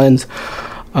 millimeter zoom lens.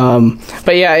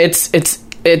 But yeah,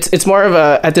 it's more of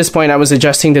at this point I was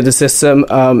adjusting to the system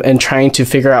and trying to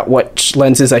figure out what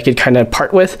lenses I could kind of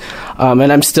part with,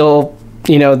 and I'm still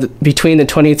between the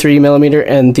 23 millimeter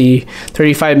and the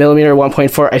 35 millimeter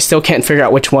 1.4, I still can't figure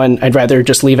out which one I'd rather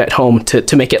just leave at home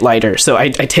to make it lighter. So I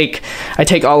take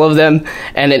all of them,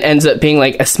 and it ends up being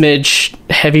a smidge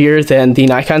heavier than the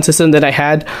Nikon system that I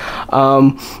had.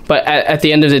 But at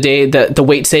the end of the day, the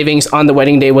weight savings on the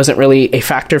wedding day wasn't really a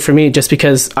factor for me, just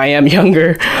because I am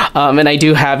younger, and I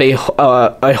do have a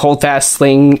holdfast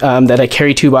sling that I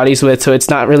carry two bodies with, so it's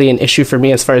not really an issue for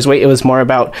me as far as weight. It was more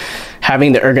about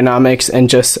having the ergonomics and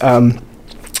just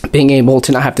being able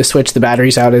to not have to switch the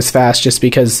batteries out as fast, just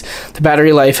because the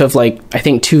battery life of like I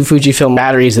think 2 Fujifilm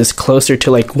batteries is closer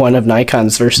to like one of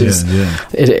Nikon's versus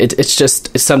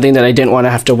it's something that I didn't want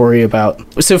to have to worry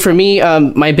about. So for me, one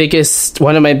of my biggest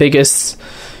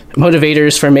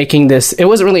motivators for making this, it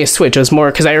wasn't really a switch, it was more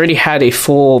because I already had a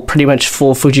pretty much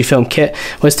full Fujifilm kit,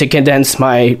 was to condense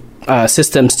my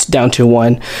systems down to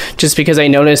one, just because I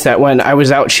noticed that when I was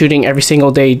out shooting every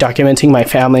single day, documenting my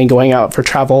family, going out for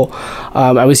travel,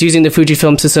 I was using the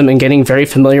Fujifilm system and getting very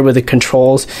familiar with the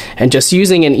controls, and just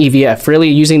using an EVF. Really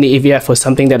using the EVF was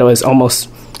something that I was almost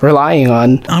relying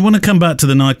on. I want to come back to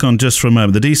the Nikon just for a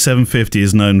moment. The D750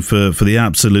 is known for the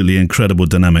absolutely incredible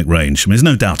dynamic range. I mean, there's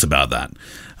no doubt about that.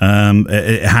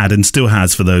 It had and still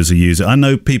has for those who use it. I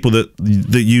know people that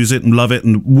use it and love it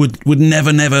and would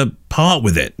never part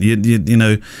with it. You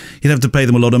know, you'd have to pay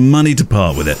them a lot of money to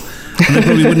part with it, and they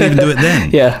probably wouldn't even do it then.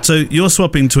 Yeah. So you're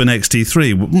swapping to an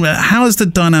X-T3. How has the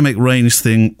dynamic range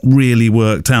thing really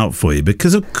worked out for you?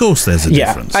 Because of course there's a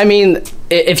difference. I mean,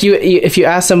 if you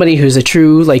ask somebody who's a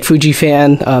true like Fuji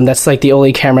fan, that's like the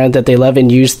only camera that they love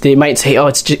and use, they might say, oh,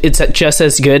 it's just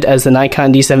as good as the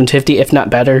Nikon D750, if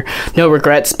not better. No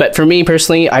regrets. But for me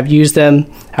personally, I've used them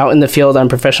out in the field on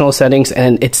professional settings,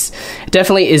 and it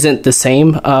definitely isn't the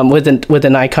same. With the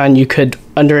Nikon, you could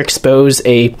underexpose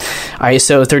a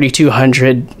ISO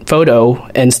 3200 photo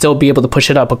and still be able to push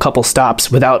it up a couple stops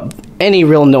without any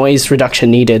real noise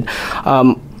reduction needed.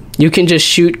 You can just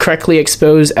shoot correctly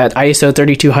exposed at ISO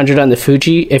 3200 on the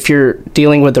Fuji if you're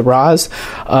dealing with the RAWs,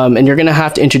 and you're going to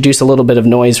have to introduce a little bit of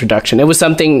noise reduction. It was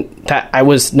something that I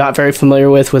was not very familiar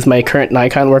with my current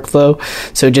Nikon workflow,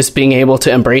 so just being able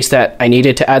to embrace that, I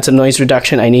needed to add some noise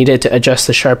reduction, I needed to adjust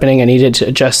the sharpening, I needed to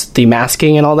adjust the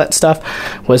masking and all that stuff,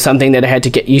 was something that I had to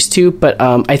get used to. But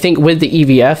I think with the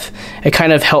EVF, it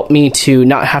kind of helped me to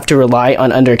not have to rely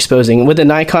on underexposing. With the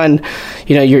Nikon,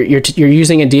 you know, you're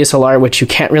using a DSLR, which you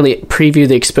can't really preview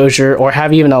the exposure or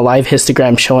have even a live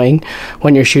histogram showing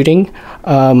when you're shooting,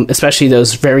 especially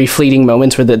those very fleeting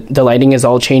moments where the lighting is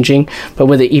all changing. But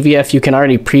with the EVF, you can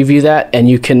already preview that, and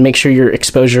you can make sure your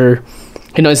exposure,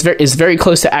 you know, is very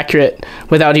close to accurate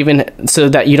without even, so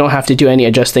that you don't have to do any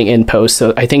adjusting in post.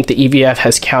 So I think the EVF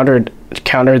has countered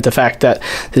the fact that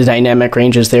the dynamic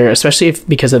range is there, especially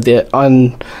because of the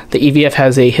EVF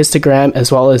has a histogram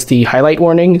as well as the highlight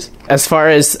warnings. As far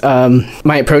as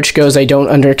my approach goes, I don't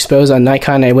underexpose. On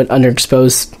Nikon, I would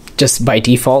underexpose just by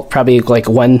default, probably like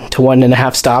 1 to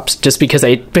 1.5 stops, just because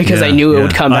I knew it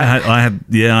would come back. I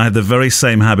had the very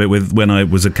same habit with when I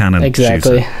was a Canon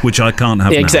shooter, which I can't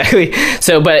have now. Exactly.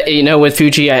 So, but you know, with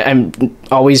Fuji, I'm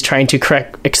always trying to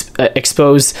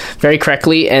expose very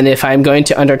correctly, and if I'm going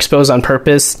to underexpose on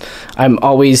purpose, I'm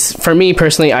always, for me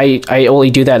personally, I only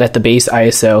do that at the base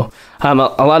ISO. A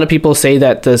lot of people say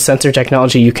that the sensor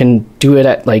technology, you can do it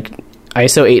at like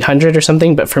ISO 800 or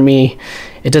something, but for me,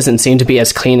 it doesn't seem to be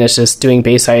as clean as just doing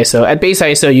base ISO. At base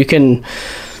ISO, you can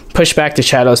push back the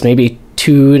shadows maybe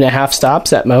 2.5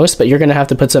 stops at most, but you're going to have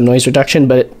to put some noise reduction.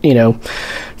 But, you know,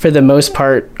 for the most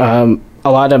part, a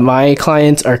lot of my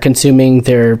clients are consuming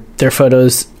their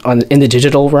photos in the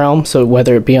digital realm. So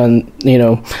whether it be on, you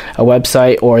know, a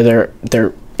website or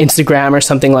their Instagram or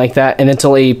something like that, and it's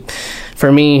only,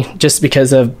 for me, just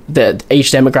because of the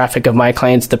age demographic of my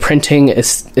clients, the printing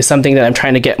is something that I'm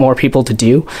trying to get more people to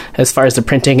do as far as the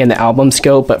printing and the albums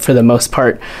go. But for the most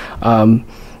part,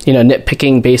 you know,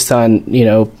 nitpicking based on, you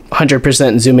know,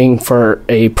 100% zooming for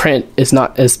a print is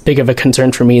not as big of a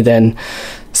concern for me than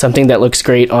something that looks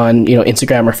great on, you know,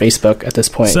 Instagram or Facebook at this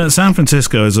point. So San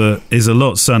Francisco is a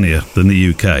lot sunnier than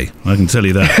the UK. I can tell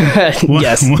you that.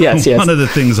 Yes. One of the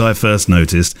things I first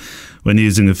noticed when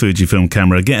using a Fujifilm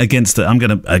camera against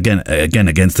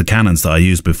the Canons that I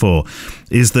used before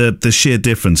is the sheer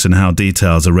difference in how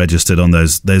details are registered on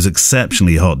those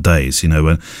exceptionally hot days. You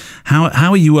know, how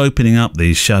are you opening up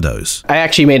these shadows? I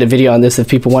actually made a video on this if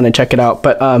people want to check it out.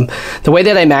 But the way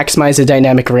that I maximize the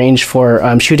dynamic range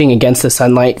for shooting against the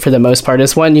sunlight, for the most part,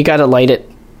 is one, you got to light it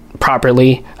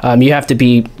properly. You have to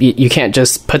you can't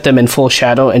just put them in full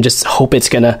shadow and just hope it's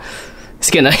gonna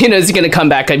come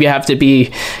back up. You have to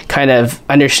be kind of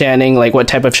understanding like what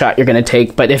type of shot you're going to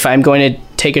take. But if I'm going to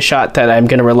take a shot that I'm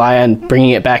going to rely on bringing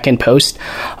it back in post,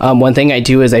 one thing I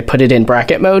do is I put it in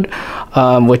bracket mode,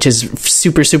 which is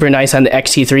super, super nice. On the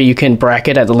X-T3, you can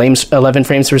bracket at 11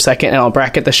 frames per second, and I'll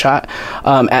bracket the shot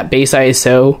at base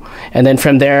ISO. And then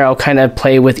from there, I'll kind of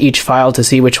play with each file to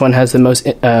see which one has the most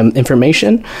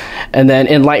information. And then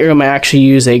in Lightroom, I actually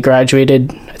use a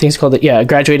graduated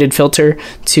filter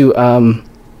to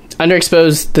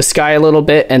underexpose the sky a little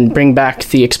bit and bring back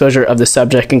the exposure of the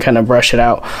subject and kind of brush it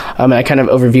out. And I kind of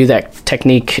overview that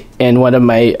technique in one of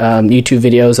my YouTube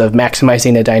videos of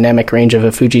maximizing the dynamic range of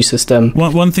a Fuji system.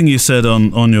 One thing you said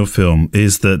on your film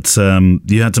is that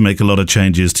you had to make a lot of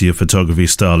changes to your photography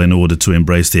style in order to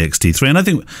embrace the X-T3, and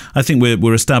I think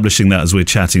we're establishing that as we're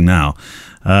chatting now.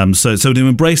 So to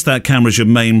embrace that camera as your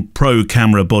main pro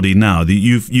camera body now,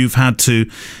 you've had to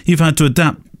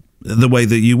adapt the way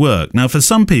that you work. Now, for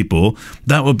some people,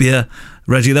 that would be a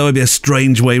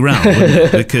strange way round, wouldn't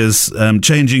it? Because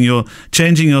changing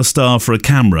your style for a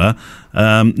camera,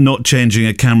 not changing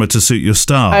a camera to suit your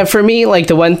style. For me, like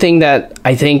the one thing that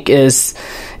I think is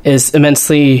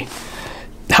immensely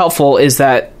helpful is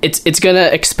that it's going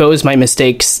to expose my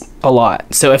mistakes a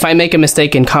lot. So if I make a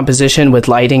mistake in composition with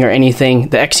lighting or anything,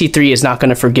 the X-T3 is not going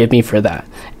to forgive me for that.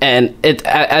 And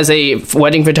as a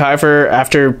wedding photographer,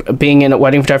 after being in a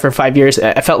wedding photographer for 5 years,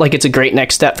 I felt like it's a great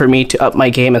next step for me to up my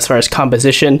game as far as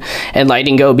composition and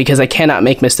lighting go, because I cannot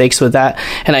make mistakes with that.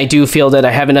 And I do feel that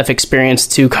I have enough experience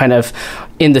to kind of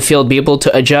in the field be able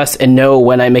to adjust and know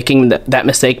when I'm making that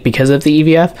mistake because of the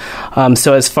EVF.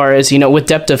 So as far as, with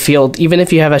depth of field, even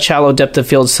if you have a shallow depth of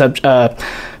field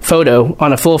photo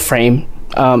on a full frame,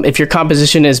 if your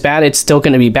composition is bad, it's still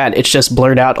going to be bad. It's just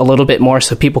blurred out a little bit more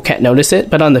so people can't notice it.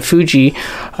 But on the Fuji,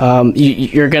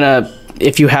 you're going to,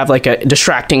 if you have like a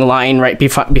distracting line right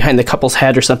behind the couple's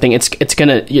head or something, it's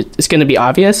gonna be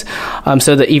obvious.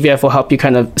 So the EVF will help you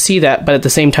kind of see that. But at the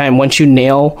same time, once you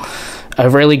nail a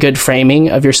really good framing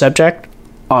of your subject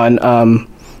on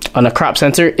a crop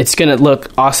sensor, it's going to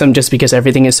look awesome just because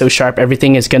everything is so sharp.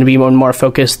 Everything is going to be more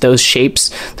focused. Those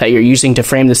shapes that you're using to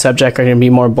frame the subject are going to be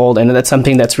more bold. And that's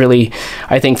something that's really,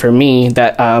 I think for me,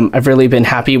 that I've really been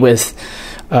happy with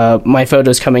my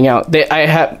photos coming out.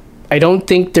 I don't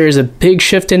think there's a big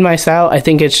shift in my style. I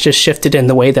think it's just shifted in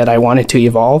the way that I want it to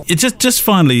evolve. It just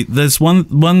finally, there's one.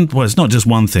 Well, it's not just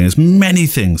one thing. It's many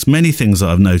things that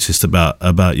I've noticed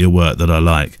about your work that I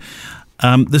like.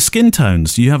 The skin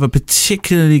tones. You have a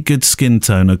particularly good skin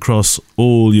tone across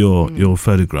all your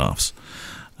photographs.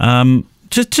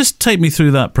 Just take me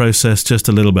through that process just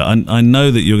a little bit. I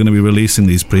know that you're going to be releasing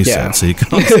these presets, so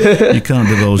you can't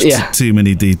divulge too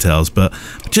many details, but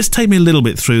just take me a little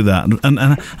bit through that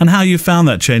and how you found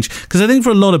that change. Because I think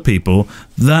for a lot of people,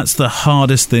 that's the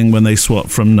hardest thing when they swap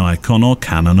from Nikon or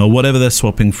Canon or whatever they're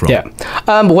swapping from. Yeah.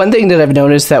 One thing that I've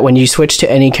noticed that when you switch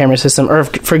to any camera system, or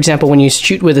for example, when you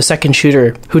shoot with a second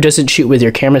shooter who doesn't shoot with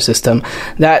your camera system,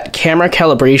 that camera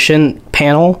calibration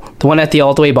panel, the one at the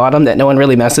all the way bottom that no one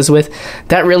really messes with,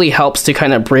 that really helps to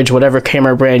kind of bridge whatever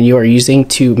camera brand you are using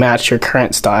to match your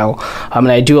current style.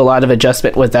 And I do a lot of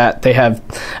adjustment with that. They have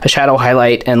a shadow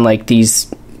highlight and like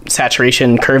these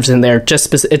saturation curves in there.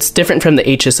 It's different from the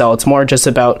HSL. It's more just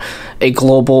about a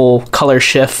global color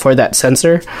shift for that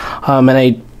sensor. And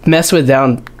I mess with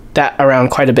that around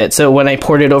quite a bit. So when I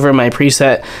ported over my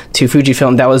preset to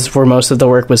Fujifilm, that was where most of the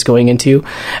work was going into.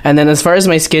 And then as far as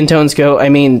my skin tones go, I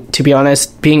mean, to be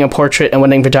honest, being a portrait and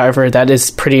wedding photographer, that is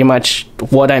pretty much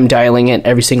what I'm dialing in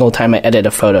every single time I edit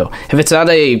a photo. If it's not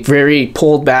a very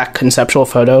pulled back conceptual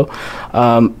photo,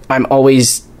 I'm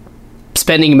always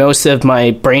spending most of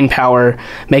my brain power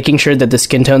making sure that the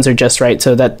skin tones are just right.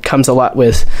 So that comes a lot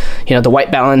with, the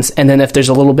white balance. And then if there's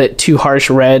a little bit too harsh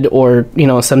red or,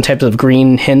 some type of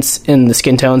green hints in the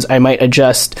skin tones, I might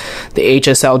adjust the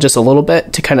HSL just a little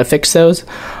bit to kind of fix those.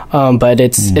 But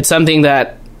it's something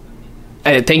that,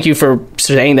 thank you for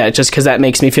saying that, just because that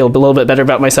makes me feel a little bit better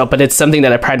about myself. But it's something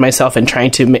that I pride myself in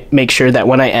trying to make sure that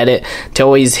when I edit, to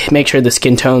always make sure the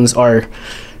skin tones are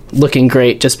looking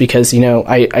great, just because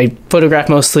I photograph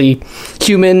mostly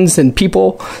humans and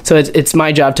people, so it's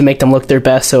my job to make them look their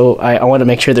best. So I want to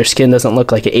make sure their skin doesn't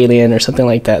look like an alien or something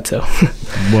like that. So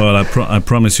well, I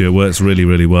promise you it works really,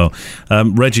 really well.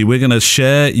 Reggie, we're going to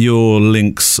share your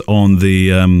links on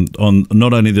the on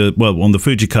not only on the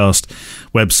FujiCast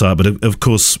website, but of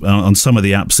course on some of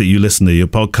the apps that you listen to your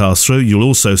podcast through. You'll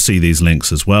also see these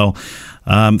links as well.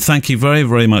 Thank you very,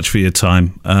 very much for your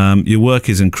time. Your work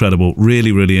is incredible.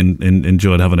 Really, really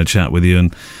enjoyed having a chat with you.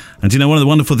 And one of the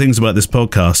wonderful things about this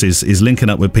podcast is linking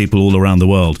up with people all around the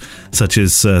world, such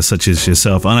as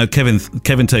yourself. I know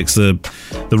Kevin takes the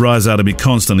rise out of me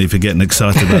constantly for getting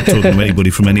excited about talking to anybody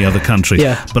from any other country.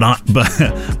 Yeah. But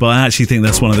I actually think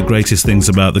that's one of the greatest things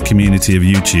about the community of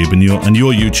YouTube, and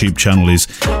your YouTube channel is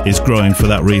growing for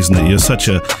that reason, that you're such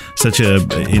a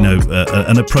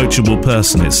an approachable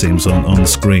person, it seems, on the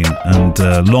screen.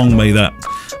 And long may that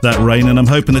reign. And I'm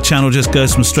hoping the channel just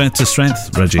goes from strength to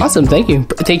strength, Reggie. Awesome, thank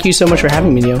you so much for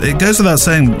having me, Neil. It goes without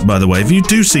saying, by the way, if you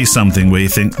do see something where you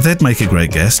think they'd make a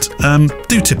great guest,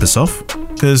 do tip us off.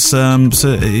 because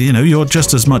so, you're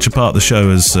just as much a part of the show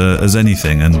as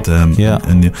anything, and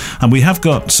and we have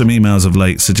got some emails of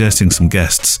late suggesting some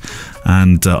guests,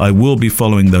 and I will be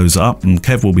following those up, and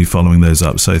Kev will be following those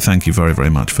up. So thank you very, very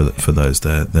much for those.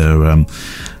 They're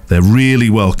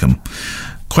really welcome.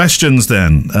 Questions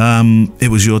then. It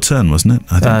was your turn, wasn't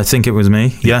it? I think it was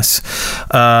me, yes.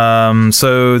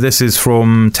 So this is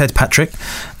from Ted Patrick,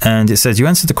 and it says, you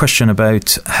answered the question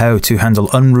about how to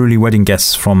handle unruly wedding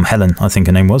guests from Helen, I think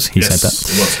her name was. He said that.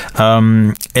 It was.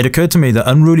 It occurred to me that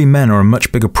unruly men are a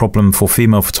much bigger problem for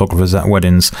female photographers at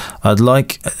weddings. I'd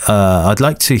like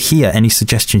to hear any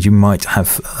suggestions you might have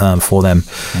for them.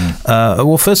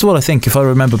 Well, first of all, I think if I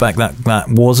remember back, that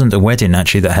wasn't a wedding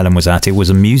actually that Helen was at. It was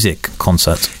a music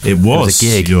concert. It was a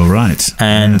gig. You're right.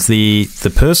 And the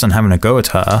person having a go at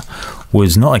her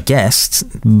was not a guest,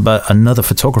 but another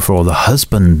photographer, or the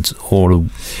husband, or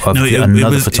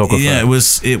another photographer. Yeah, it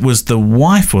was the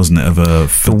wife, wasn't it, of a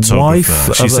photographer? The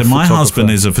wife. She said, "My husband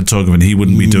is a photographer, and he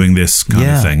wouldn't be doing this kind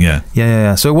of thing."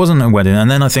 Yeah. So it wasn't a wedding, and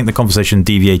then I think the conversation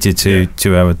deviated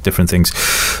to our different things.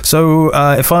 So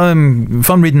if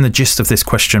I'm reading the gist of this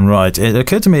question right, it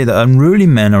occurred to me that unruly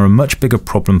men are a much bigger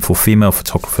problem for female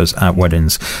photographers at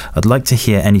weddings. I'd like to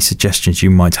hear any suggestions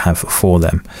you might have for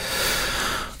them.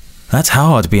 That's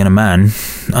hard, being a man.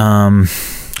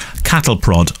 Cattle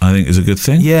prod, I think, is a good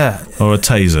thing. Yeah. Or a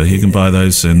taser. You can buy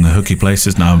those in hooky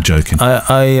places. No, I'm joking.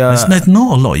 There's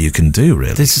not a lot you can do,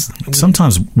 really.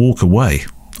 Sometimes walk away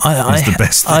is the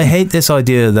best thing. I hate this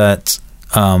idea that...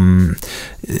 and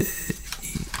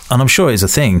I'm sure it's a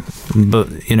thing, but,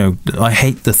 I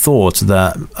hate the thought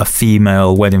that a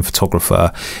female wedding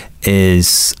photographer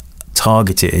is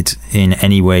targeted in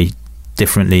any way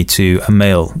differently to a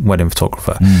male wedding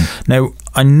photographer. Now,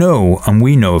 I know, and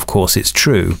we know, of course, it's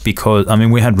true, because,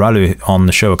 we had Ralu on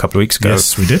the show a couple of weeks ago.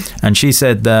 Yes, we did. And she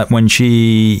said that when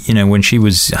she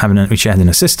had an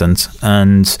assistant,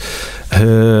 and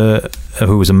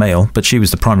who was a male, but she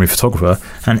was the primary photographer,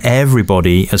 and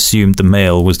everybody assumed the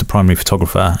male was the primary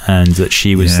photographer and that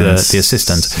she was the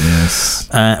assistant. Yes.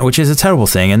 Which is a terrible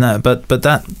thing, and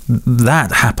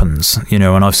that happens,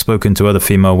 and I've spoken to other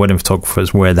female wedding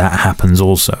photographers where that happens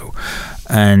also.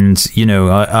 And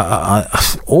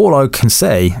all I can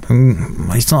say,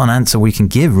 it's not an answer we can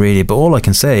give really, but all I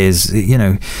can say is,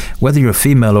 whether you're a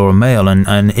female or a male,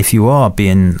 and if you are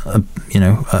being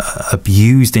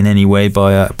abused in any way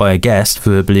by a guest,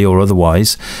 verbally or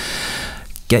otherwise,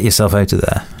 get yourself out of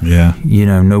there. Yeah.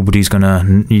 Nobody is going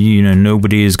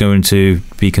to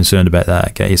be concerned about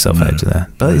that. Get yourself out of there.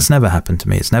 But it's never happened to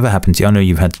me. It's never happened to you. I know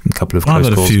you've had a couple of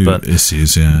close calls. I've had a few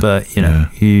issues, yeah. But,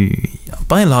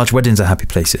 by and large, weddings are happy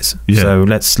places. Yeah. So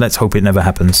let's hope it never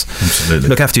happens. Absolutely.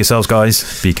 Look after yourselves,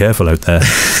 guys. Be careful out there.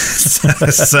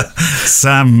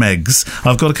 Sam Meggs.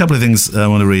 I've got a couple of things I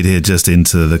want to read here just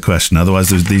into the question. Otherwise,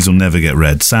 these will never get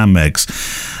read. Sam Meggs.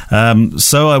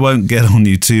 So I won't get on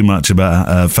you too much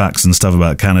about facts and stuff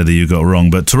about Canada you got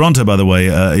wrong, but Toronto, by the way,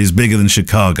 is bigger than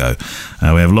Chicago.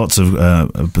 We have lots of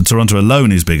Toronto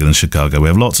alone is bigger than Chicago. We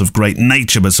have lots of great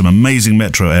nature, but some amazing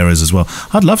metro areas as well.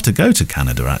 I'd love to go to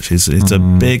Canada, actually. It's a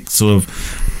big sort of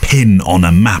pin on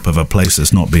a map of a place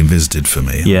that's not been visited for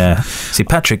me. Yeah. See,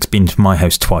 Patrick's been to my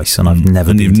house twice, and I've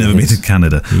never been to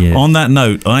Canada. Yeah. On that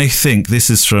note, I think this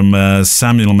is from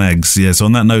Samuel Meggs. Yes,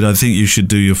 on that note, I think you should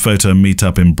do your photo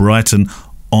meetup in Brighton,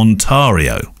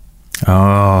 Ontario.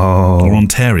 Oh. Or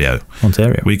Ontario.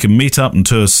 We can meet up and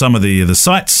tour some of the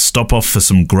sites, stop off for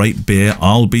some great beer.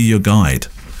 I'll be your guide.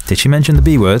 Did she mention the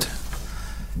B word?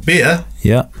 Beer?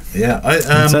 Yeah. Yeah.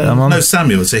 No,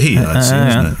 Samuel, it's a he, I'd say,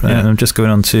 isn't it? Yeah. I'm just going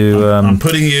on to... I'm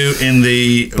putting you in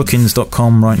the...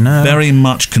 bookings.com right now. Very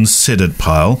much considered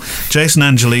pile. Jason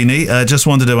Angelini, just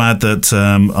wanted to add that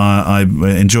I'm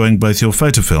enjoying both your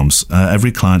photo films.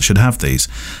 Every client should have these.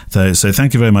 So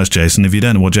thank you very much, Jason. If you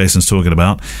don't know what Jason's talking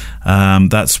about,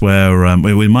 that's where,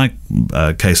 in my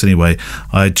case anyway,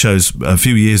 I chose a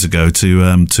few years ago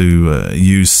to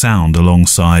use sound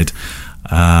alongside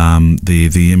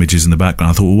the images in the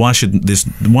background. I thought, well, why should this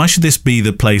be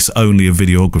the place only of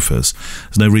videographers?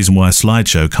 There's no reason why a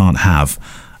slideshow can't have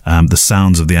the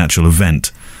sounds of the actual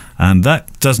event. And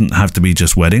that doesn't have to be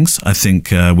just weddings. I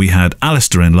think we had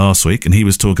Alistair in last week, and he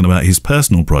was talking about his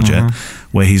personal project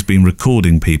where he's been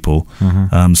recording people.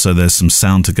 So there's some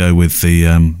sound to go with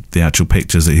the actual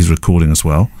pictures that he's recording as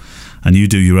well. And you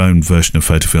do your own version of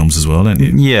photo films as well, don't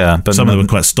you? Yeah. But some of them are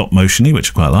quite stop-motion-y,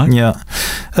 which I quite like. Yeah.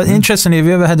 Interestingly, have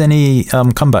you ever had any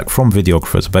comeback from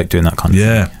videographers about doing that kind of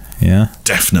thing? Yeah.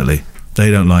 Definitely. They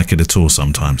don't like it at all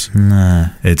sometimes. No.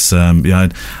 It's,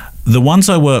 the ones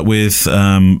I work with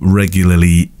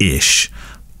regularly-ish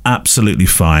absolutely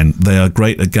fine. They are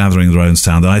great at gathering their own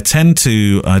sound. I tend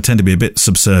to be a bit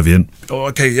subservient. Oh,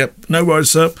 okay, yep, no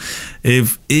worries, sir.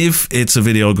 If it's a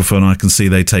videographer and I can see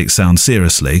they take sound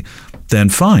seriously, then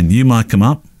fine, you mic them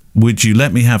up. Would you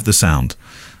let me have the sound?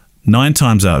 9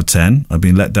 times out of 10, I've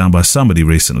been let down by somebody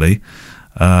recently.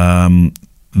 They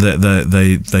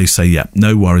say, yeah,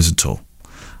 no worries at all.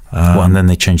 And then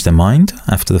they change their mind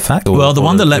after the fact? Well, the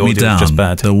one that let me down, just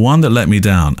bad? The one that let me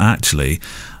down, actually,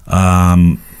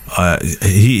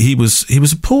 he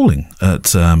was appalling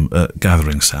at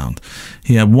gathering sound.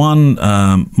 He had one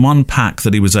pack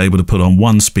that he was able to put on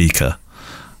one speaker,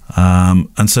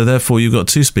 and so therefore you got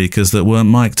 2 speakers that weren't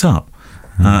mic'd up.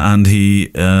 And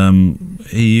he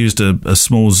used a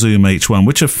small Zoom H1,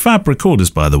 which are fab recorders,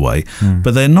 by the way,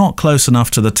 but they're not close enough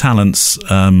to the talents.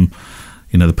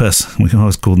 The person, we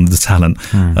always call them the talent,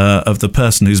 of the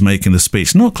person who's making the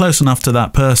speech. Not close enough to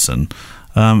that person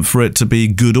for it to be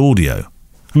good audio.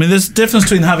 I mean, there's a difference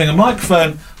between having a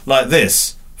microphone like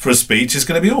this for a speech is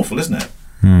going to be awful, isn't it?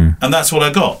 And that's what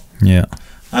I got. Yeah.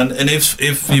 And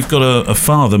if you've got a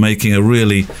father making a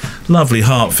really lovely,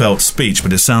 heartfelt speech,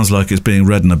 but it sounds like it's being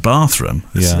read in a bathroom,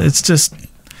 it's just...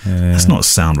 It's not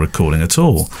sound recording at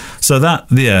all. So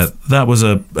that was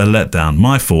a letdown.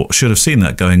 My fault. Should have seen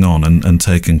that going on and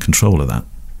taken control of that,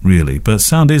 really. But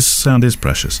sound is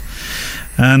precious.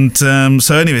 And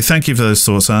so anyway, thank you for those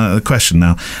thoughts. The question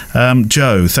now,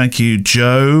 Joe. Thank you,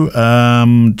 Joe.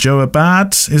 Joe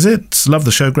Abad, is it? Love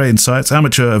the show. Great insights.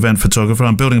 Amateur event photographer.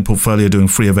 I'm building a portfolio, doing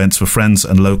free events for friends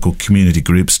and local community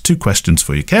groups. 2 questions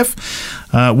for you, Kev.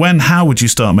 How would you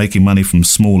start making money from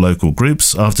small local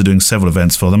groups after doing several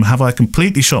events for them? Have I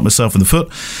completely shot myself in the foot?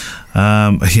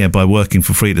 By working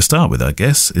for free to start with, I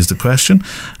guess, is the question.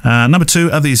 Number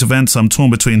 2, at these events, I'm torn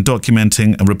between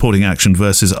documenting and reporting action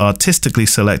versus artistically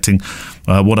selecting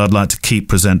what I'd like to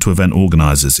present to event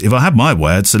organisers. If I had my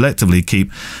way, I'd selectively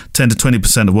keep 10 to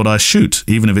 20% of what I shoot,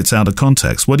 even if it's out of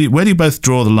context. Where do you both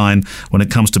draw the line when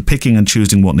it comes to picking and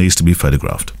choosing what needs to be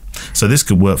photographed? So this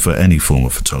could work for any form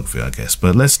of photography, I guess.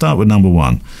 But let's start with number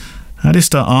 1. How do you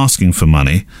start asking for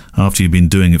money after you've been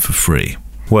doing it for free?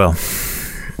 Well,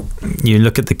 you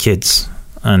look at the kids,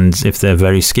 and if they're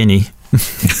very skinny,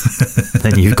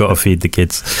 then you've got to feed the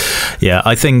kids. Yeah,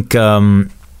 I think,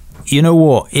 you know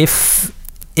what, if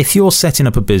you're setting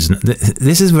up a business,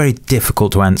 this is very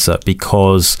difficult to answer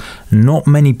because not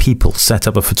many people set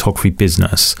up a photography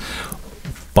business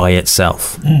by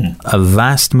itself. A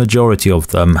vast majority of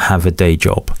them have a day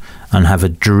job and have a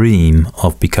dream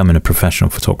of becoming a professional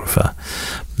photographer.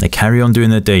 They carry on doing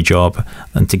their day job,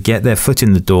 and to get their foot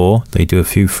in the door, they do a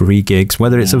few free gigs,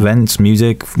 whether it's events,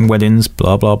 music, weddings,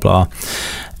 blah, blah, blah.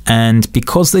 And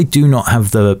because they do not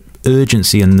have the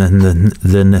urgency and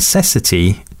the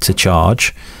necessity to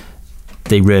charge,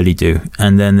 they rarely do.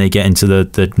 And then they get into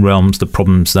the realms, the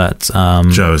problems that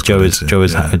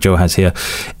Joe has here,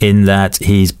 in that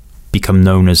he's become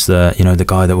known as the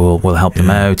guy that will help them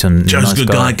out, and Joe's a good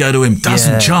guy, go to him,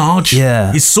 doesn't charge.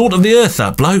 He's salt of the earth,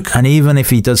 that bloke. And even if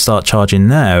he does start charging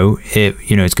now, it's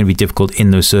going to be difficult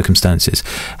in those circumstances.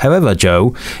 However,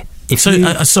 Joe,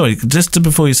 sorry, just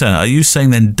before you say that, are you saying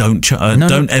then don't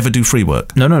ever do free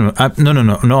work? No,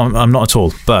 I'm not at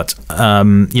all. But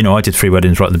I did free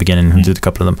weddings right at the beginning. I did a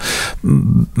couple of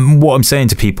them. What I'm saying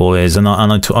to people is, and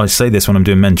I say this when I'm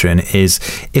doing mentoring, is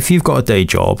if you've got a day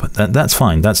job, that's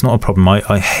fine. That's not a problem.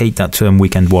 I hate that term,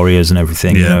 weekend warriors and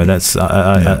everything. That's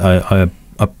I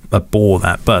abhor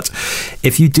that. But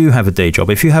if you do have a day job,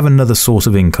 if you have another source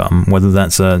of income, whether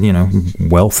that's a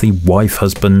wealthy wife,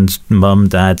 husband, mum,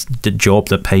 dad job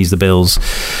that pays the bills,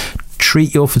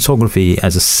 treat your photography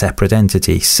as a separate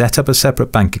entity. Set up a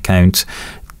separate bank account.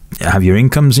 Have your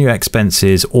incomes and your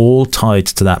expenses all tied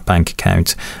to that bank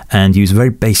account, and use a very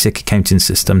basic accounting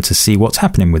system to see what's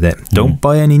happening with it. Don't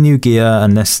buy any new gear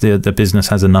unless the business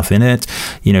has enough in it.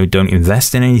 Don't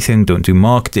invest in anything. Don't do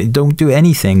marketing. Don't do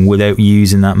anything without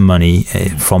using that money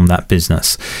from that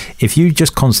business. If you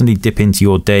just constantly dip into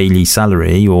your daily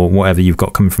salary or whatever you've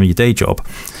got coming from your day job,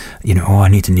 I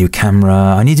need a new camera.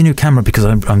 I need a new camera because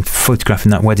I'm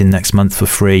photographing that wedding next month for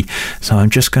free. So I'm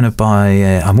just going to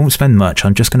buy. I won't spend much.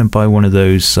 I'm just going to buy one of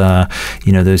those,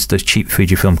 those cheap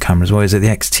Fujifilm cameras. What is it? The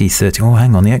X-T3. Oh,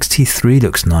 hang on. The X-T3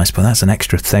 looks nice, but that's an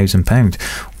extra £1,000.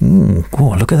 Ooh,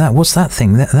 oh, look at that. What's that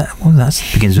thing? That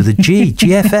begins with a G.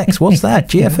 GFX. What's that?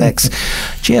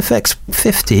 GFX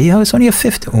 50. Oh, it's only a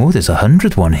 50. Oh, there's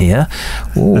 100 one here.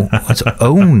 Oh, it's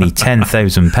only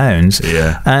 £10,000.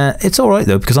 Yeah. It's all right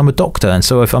though, because I'm a doctor, and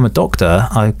so if I'm a doctor,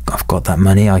 I've got that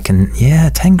money. I can,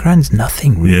 10 grand's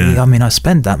nothing really. I mean, I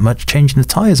spend that much changing the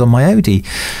tyres on my Audi.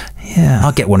 yeah,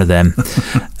 I'll get one of them.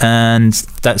 And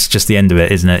that's just the end of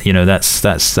it, isn't it? You know, that's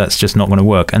just not going to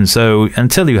work. And so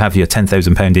until you have your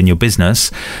 £10,000 in your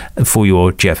business for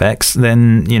your GFX,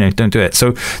 then, you know, don't do it.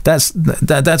 So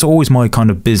that's always my kind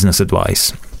of business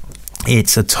advice.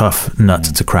 It's a tough nut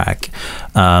to crack.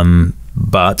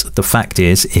 But the fact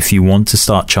is, if you want to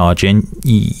start charging,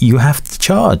 you have to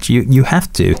charge. You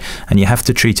have to, and you have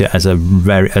to treat it as a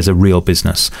real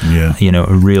business. Yeah, you know,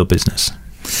 a real business.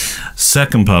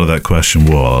 Second part of that question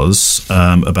was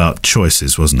about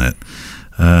choices, wasn't it?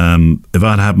 If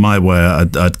I'd had my way,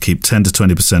 I'd keep 10 to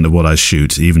 20% of what I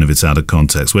shoot, even if it's out of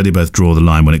context. Where do you both draw the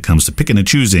line when it comes to picking and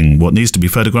choosing what needs to be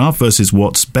photographed versus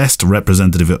what's best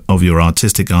representative of your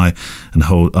artistic eye and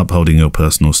upholding your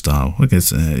personal style? Okay,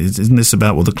 isn't this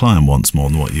about what the client wants more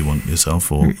than what you want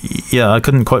yourself? Or yeah, I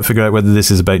couldn't quite figure out whether this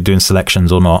is about doing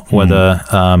selections or not. Whether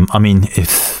I mean,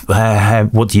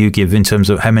 what do you give in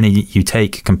terms of how many you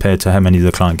take compared to how many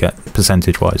the client get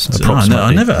percentage-wise? Approximately.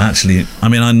 I never actually. I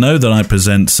mean, I know that I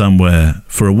present somewhere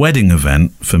for a wedding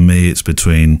event. For me, it's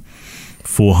between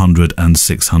 400 and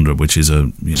 600, which is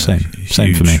a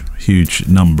same for me. Huge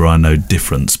number. I know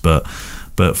difference, but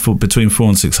for between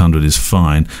 400 and 600 is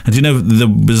fine. And you know, the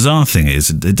bizarre thing is,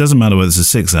 it doesn't matter whether it's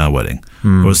a 6-hour wedding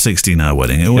or a 16-hour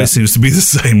wedding. It always seems to be the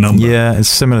same number. Yeah, it's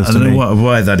similar. I don't know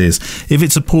why that is. If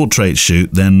it's a portrait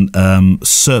shoot, then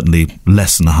certainly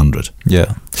less than 100.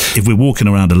 Yeah. If we're walking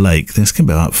around a lake, there's going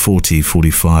to be about 40,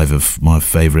 45 of my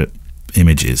favourite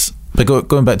images. But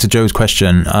going back to Joe's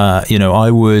question, you know,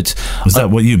 I would. Was that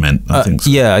what you meant? I think so.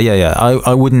 Yeah.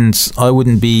 I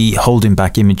wouldn't be holding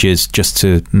back images just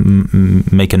to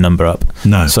make a number up.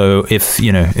 No. So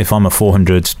if I'm a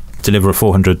 400. Deliver a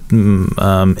 400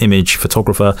 image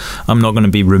photographer, I'm not going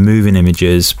to be removing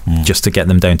images just to get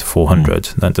them down to 400.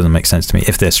 That doesn't make sense to me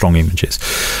if they're strong images.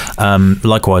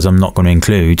 Likewise, I'm not going to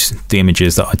include the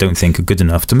images that I don't think are good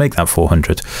enough to make that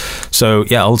 400. So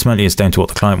yeah, ultimately it's down to what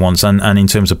the client wants. And in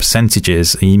terms of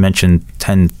percentages, he mentioned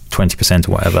 10-20%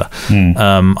 or whatever.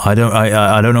 I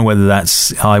don't know whether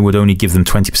that's, I would only give them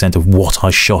 20% of what I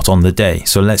shot on the day.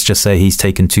 So let's just say he's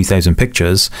taken 2,000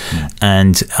 pictures,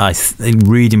 and I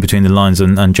read in between the lines,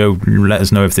 and Joe, let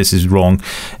us know if this is wrong.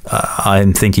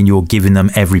 I'm thinking you're giving them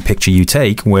every picture you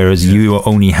take, whereas you are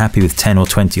only happy with 10 or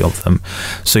 20 of them.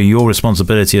 So your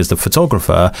responsibility as the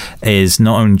photographer is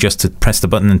not only just to press the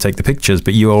button and take the pictures,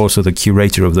 but you are also the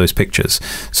curator of those pictures.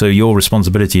 So your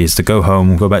responsibility is to go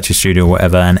home, go back to your studio or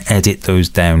whatever, and edit those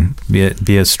down.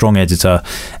 Be a strong editor,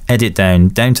 edit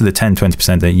down to the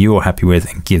 10-20% that you're happy with,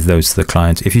 and give those to the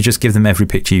client. If you just give them every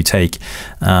picture you take,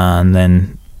 and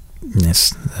then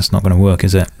that's not going to work,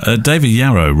 is it? David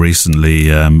Yarrow recently,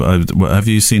 have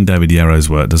you seen David Yarrow's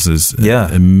work? Does this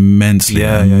immensely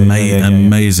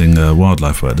amazing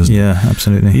wildlife work, doesn't it? Yeah,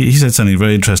 absolutely. He said something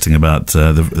very interesting about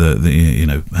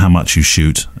the how much you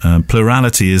shoot.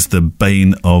 Plurality is the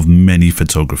bane of many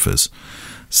photographers.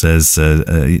 Says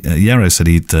Yarrow said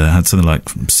he'd had something like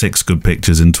 6 good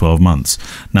pictures in 12 months.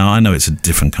 Now I know it's a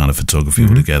different kind of photography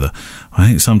altogether. I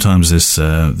think sometimes this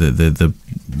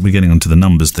we're getting onto the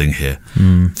numbers thing here.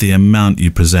 The amount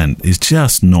you present is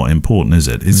just not important, is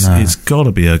it? It's got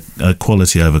to be a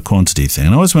quality over quantity thing.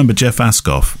 And I always remember Jeff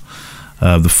Askoff,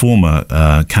 the former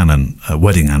Canon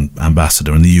wedding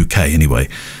ambassador in the UK anyway,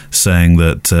 saying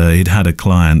that he'd had a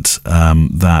client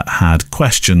that had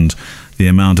questioned the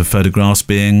amount of photographs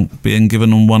being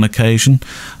given on one occasion.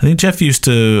 I think Jeff used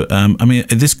to. I mean,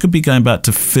 this could be going back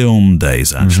to film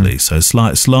days actually, so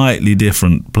slightly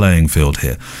different playing field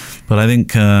here. But I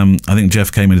think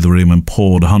Jeff came into the room and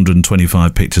poured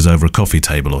 125 pictures over a coffee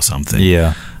table or something.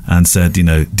 Yeah. And said, do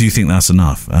you think that's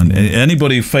enough? And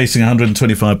anybody facing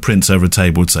 125 prints over a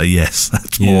table would say, yes,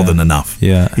 that's more than enough.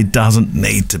 Yeah. It doesn't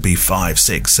need to be 5,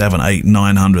 6, 7, 8,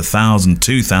 900,000,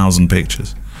 2,000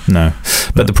 pictures. No,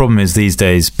 but the problem is these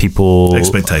days people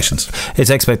expectations. It's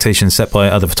expectations set by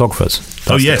other photographers.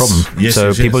 That's the problem. Yes,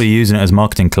 so people are using it as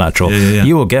marketing collateral.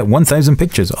 You will get 1,000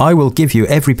 pictures. I will give you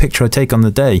every picture I take on the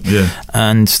day.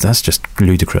 And that's just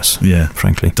ludicrous.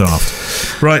 Frankly,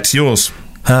 daft. Right, yours.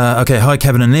 Okay, hi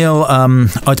Kevin and Neil.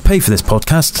 I'd pay for this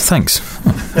podcast. Thanks.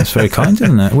 That's very kind,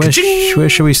 isn't it? Where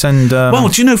should we send? Well,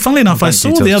 do you know? Funnily enough, I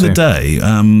saw the other day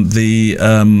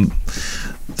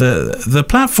the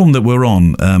platform that we're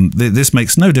on. This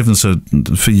makes no difference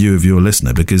for you if you're a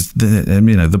listener, because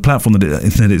the platform that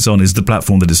it's on is the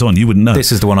platform that it's on. You wouldn't know.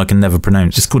 This is the one I can never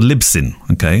pronounce. It's called Libsyn.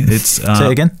 Okay, it's say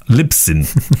it again. Libsyn,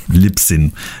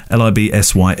 Libsyn,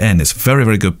 Libsyn. It's a very,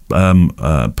 very good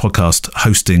podcast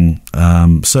hosting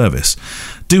service.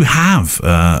 Do have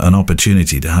an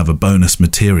opportunity to have a bonus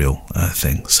material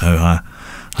thing. So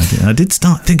I did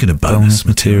start thinking of bonus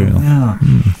material. Yeah.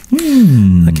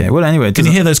 Okay. Well, anyway, can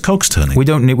you hear those cogs turning? We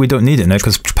don't need it now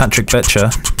because Patrick Betcher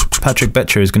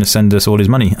is going to send us all his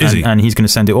money. Is he? And he's going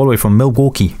to send it all the way from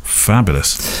Milwaukee.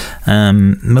 Fabulous.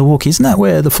 Milwaukee, isn't that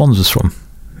where the Fonz was from?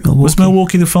 Milwaukee? Was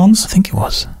Milwaukee the Fonz? I think it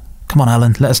was. Come on,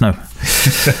 Alan, let us know.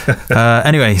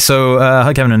 Anyway, so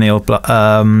hi Kevin and Neil, blah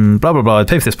blah blah. I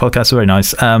pay for this podcast, very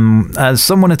nice. As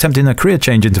someone attempting a career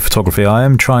change into photography, I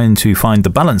am trying to find the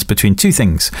balance between two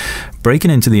things: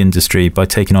 breaking into the industry by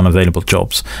taking on available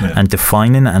jobs, and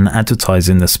defining and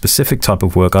advertising the specific type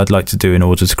of work I'd like to do in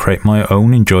order to create my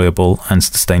own enjoyable and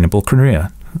sustainable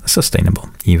career. Sustainable,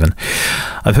 even.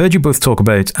 I've heard you both talk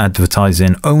about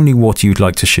advertising only what you'd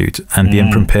like to shoot and being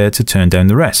prepared to turn down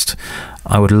the rest.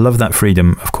 I would love that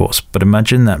freedom, of course, but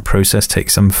imagine that process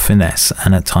takes some finesse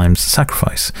and at times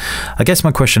sacrifice. I guess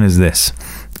my question is this: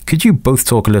 could you both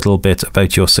talk a little bit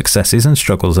about your successes and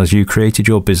struggles as you created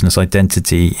your business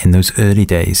identity in those early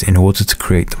days in order to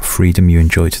create the freedom you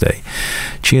enjoy today?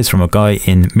 Cheers from a guy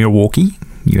in Milwaukee,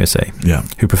 USA,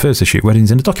 who prefers to shoot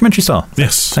weddings in a documentary style.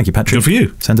 Yes. Thank you, Patrick. Good for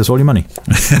you. Send us all your money.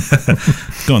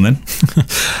 Go on then.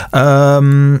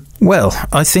 Well,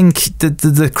 I think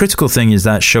the critical thing is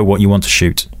that show what you want to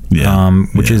shoot.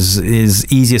 Which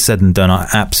is easier said than done. I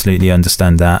absolutely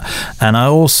understand that. And I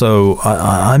also,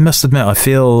 I must admit, I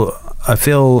feel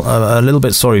a little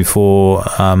bit sorry for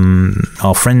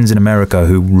our friends in America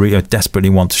who desperately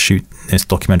want to shoot this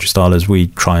documentary style as we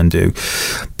try and do,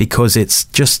 because it's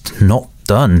just not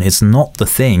done. It's not the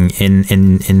thing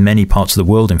in many parts of the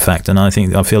world, in fact, and I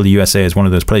feel the USA is one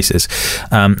of those places.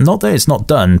 Not that it's not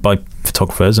done by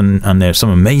photographers, and there's some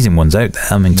amazing ones out there.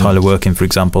 I mean, Tyler Workin, for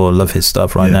example, I love his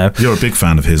stuff now. You're a big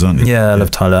fan of his, aren't you? Yeah, I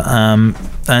love Tyler.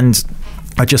 And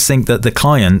I just think that the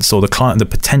clients or the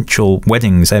potential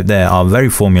weddings out there are very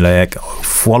formulaic,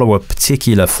 follow a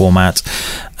particular format.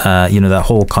 That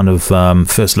whole kind of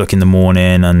first look in the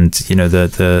morning, and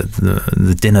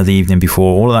the dinner the evening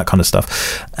before, all of that kind of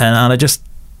stuff. And I just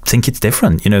think it's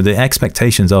different. The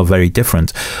expectations are very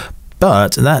different.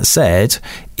 But that said,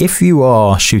 if you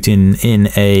are shooting in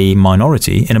a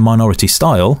minority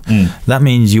style, that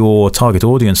means your target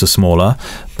audience is smaller,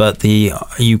 but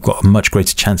you've got a much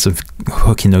greater chance of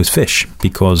hooking those fish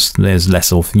because there's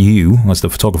less of you as the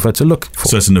photographer to look for.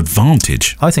 So it's an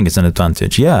advantage. I think it's an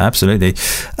advantage. Yeah, absolutely.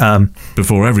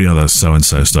 Before every other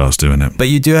so-and-so starts doing it. But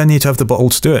you do need to have the bottle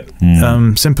to do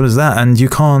it. Simple as that. And you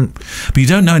can't... But you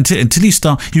don't know until you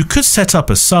start... You could set up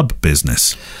a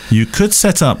sub-business. You could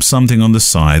set up something on the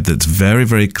side that's very,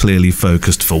 very clearly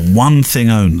focused for one thing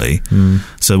only.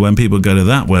 So when people go to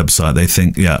that website, they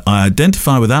think, I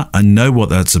identify with that, I know what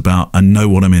that's about, I know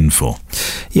what I'm in for.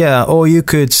 Yeah, or you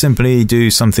could simply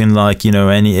do something like,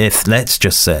 let's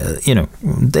just say,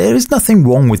 there is nothing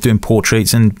wrong with doing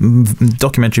portraits, and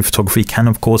documentary photography can,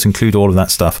 of course, include all of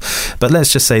that stuff. But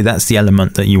let's just say that's the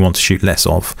element that you want to shoot less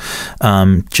of.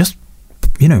 Just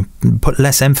put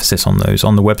less emphasis on those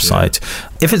on the website.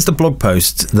 If it's the blog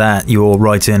post that you're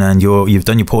writing and you've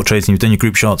done your portraits and you've done your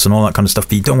group shots and all that kind of stuff,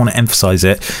 but you don't want to emphasize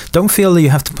it, don't feel that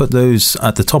you have to put those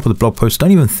at the top of the blog post.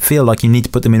 Don't even feel like you need to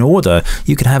put them in order.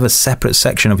 You could have a separate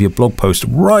section of your blog post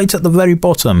right at the very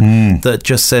bottom that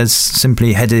just says,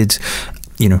 simply headed,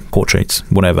 portraits,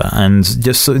 whatever, and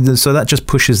just so that just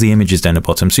pushes the images down the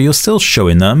bottom. So you're still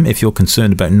showing them if you're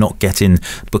concerned about not getting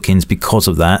bookings because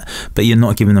of that, but you're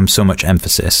not giving them so much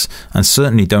emphasis, and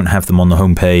certainly don't have them on the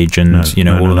homepage and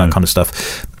all of that kind of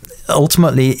stuff.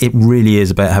 Ultimately, it really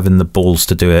is about having the balls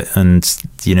to do it, and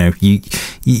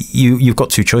you've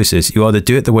got two choices. You either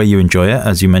do it the way you enjoy it,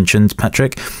 as you mentioned,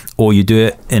 Patrick, or you do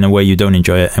it in a way you don't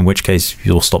enjoy it, in which case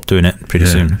you'll stop doing it pretty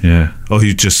soon. Yeah, or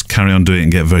you just carry on doing it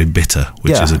and get very bitter,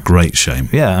 which is a great shame.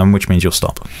 Yeah, and which means you'll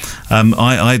stop.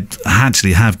 I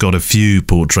actually have got a few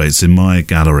portraits in my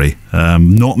gallery.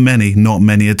 Not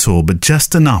many at all, but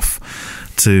just enough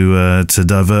to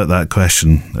divert that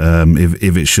question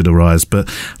if it should arise. But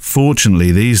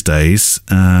fortunately, these days,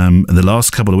 the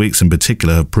last couple of weeks in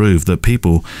particular have proved that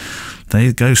people,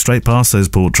 they go straight past those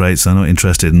portraits. They're not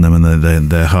interested in them, and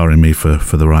they're hiring me for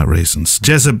the right reasons.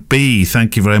 Jezza B,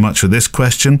 thank you very much for this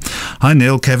question. Hi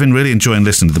Neil, Kevin, really enjoying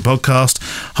listening to the podcast.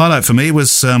 Highlight for me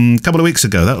was a couple of weeks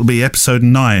ago. That will be episode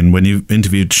 9 when you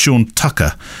interviewed Sean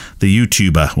Tucker, the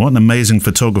YouTuber. What an amazing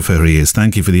photographer he is.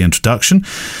 Thank you for the introduction.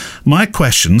 My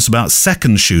question's about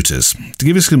second shooters. To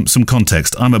give you some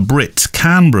context, I'm a Brit,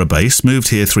 Canberra-based, moved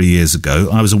here 3 years ago.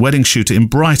 I was a wedding shooter in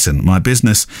Brighton. My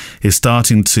business is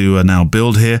starting to now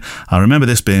build here. I remember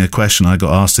this being a question I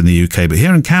got asked in the UK, but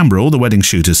here in Canberra, all the wedding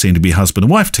shooters seem to be husband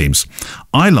and wife teams.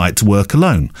 I like to work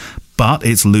alone, but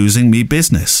it's losing me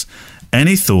business.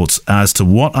 Any thoughts as to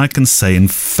what I can say in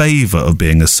favour of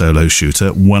being a solo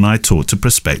shooter when I talk to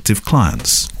prospective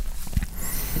clients?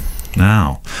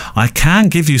 Now, I can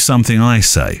give you something I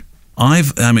say.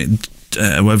 I've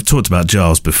talked about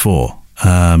Giles before,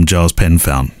 Giles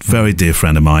Penfound, very dear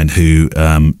friend of mine who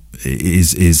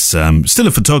is still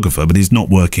a photographer, but he's not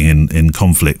working in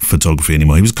conflict photography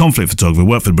anymore. He was a conflict photographer,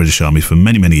 worked for the British Army for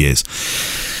many, many years.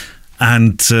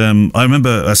 And I remember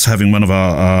us having one of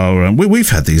our we've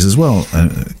had these as well,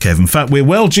 Kev. In fact, we're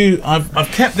well due.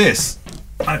 I've kept this.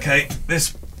 Okay,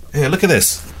 this here. Look at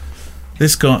this.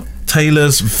 This got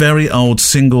Taylor's very old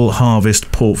single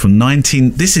harvest port from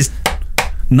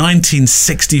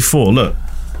 1964.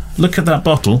 Look at that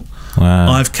bottle.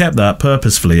 Wow. I've kept that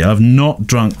purposefully. I've not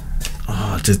drunk.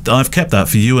 I've kept that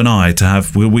for you and I to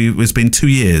have. It's been 2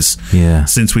 years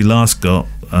since we last got.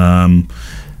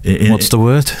 What's the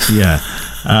word? Yeah.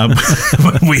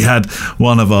 We had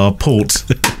one of our port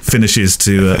finishes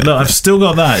to. Look, I've still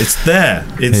got that. It's there.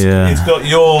 It's got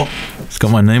your. It's got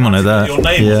my name on it. That. Your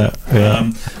name on it.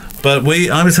 Yeah. But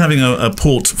I was having a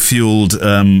port-fueled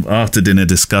after dinner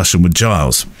discussion with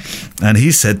Giles, and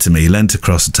he said to me, he leant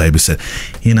across the table, said,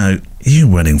 "You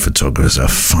wedding photographers are a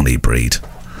funny breed."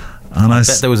 And I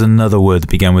bet there was another word that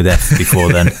began with F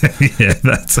before then. Yeah,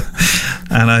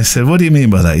 and I said, "What do you mean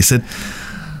by that?" He said,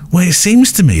 "Well, it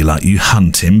seems to me like you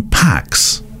hunt in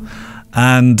packs."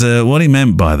 And what he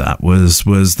meant by that was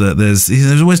that there's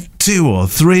always 2 or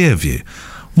 3 of you.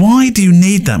 Why do you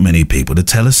need that many people to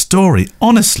tell a story?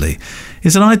 Honestly, he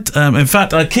said, in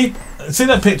fact, I keep... See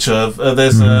that picture of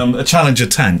there's a Challenger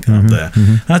tank up there?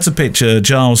 Mm-hmm. That's a picture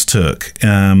Giles took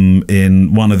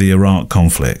in one of the Iraq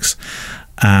conflicts.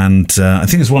 And I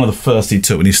think it's one of the first he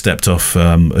took when he stepped off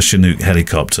a Chinook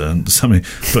helicopter. And somebody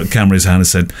put a camera in his hand and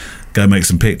said, "Go make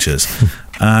some pictures."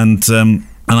 And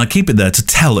I keep it there to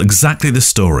tell exactly the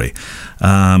story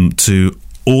to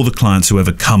all the clients who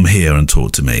ever come here and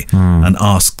talk to me and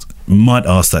might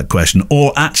ask that question.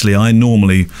 Or actually, I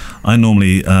normally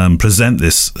present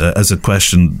this as a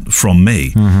question from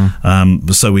me,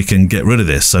 so we can get rid of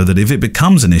this, so that if it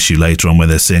becomes an issue later on where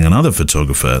they're seeing another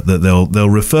photographer, that they'll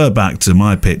refer back to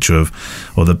my picture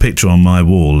or the picture on my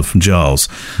wall from Giles,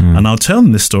 and I'll tell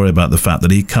them this story about the fact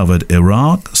that he covered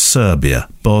Iraq, Serbia,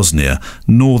 Bosnia,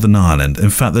 Northern Ireland.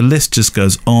 In fact, the list just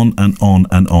goes on and on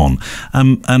and on.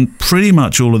 And pretty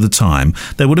much all of the time,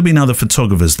 there would have been other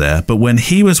photographers there, but when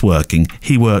he was working,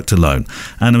 he worked alone.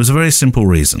 And there was a very simple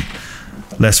reason.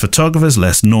 Less photographers,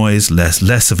 less noise,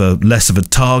 less of a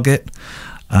target.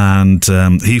 And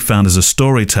he found as a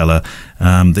storyteller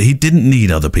that he didn't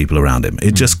need other people around him.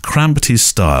 It just cramped his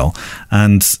style,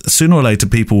 and sooner or later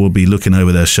people will be looking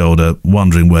over their shoulder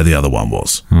wondering where the other one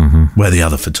was, where the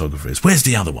other photographer is, where's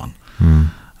the other one?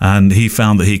 And he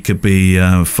found that he could be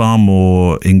far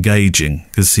more engaging,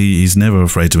 because he's never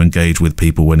afraid to engage with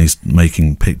people when he's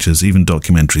making pictures, even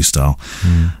documentary style.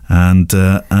 And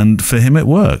for him it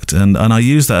worked, and I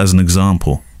use that as an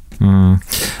example.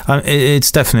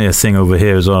 It's definitely a thing over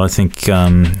here as well. I think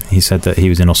he said that he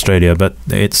was in Australia, but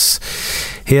it's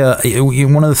here.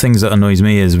 One of the things that annoys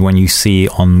me is when you see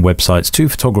on websites 2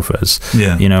 photographers.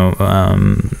 Yeah,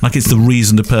 like it's the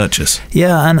reason to purchase.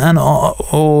 Yeah, and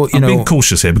or I'm being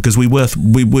cautious here because we both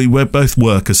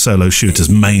work as solo shooters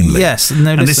mainly. Yes, and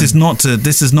this is not to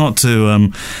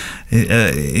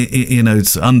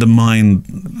it's undermine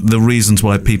the reasons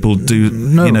why people do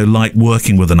like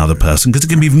working with another person, because it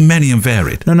can be many and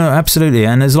varied. No, absolutely.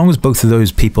 And as long as both of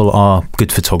those people are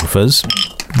good photographers,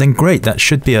 then great. That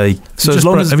should be a. So as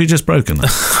long as have you just broken that?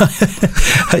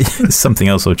 Something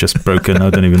else I've just broken. I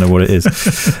don't even know what it is.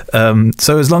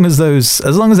 So as long as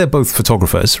they're both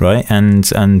photographers, right,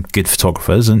 and good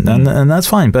photographers, and that's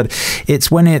fine. But it's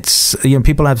when it's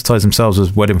people advertise themselves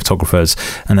as wedding photographers,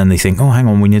 and then they think, oh, hang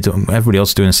on, we need to. Everybody else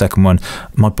is doing a second one.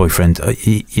 My boyfriend,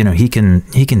 he can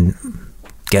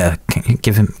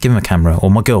give him a camera, or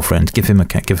my girlfriend, give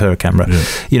her a camera.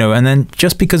 And then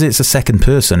just because it's a second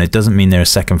person, it doesn't mean they're a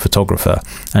second photographer,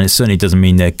 and it certainly doesn't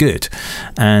mean they're good.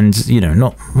 And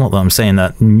not that I'm saying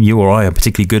that you or I are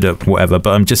particularly good at whatever,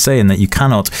 but I'm just saying that you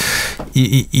cannot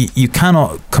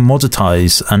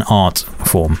commoditize an art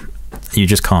form. You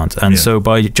just can't. And so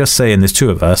by just saying there's 2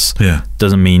 of us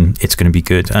doesn't mean it's going to be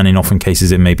good. And in often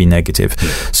cases, it may be negative.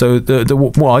 So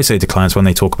what I say to clients when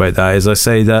they talk about that is I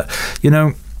say that,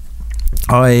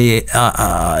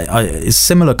 It's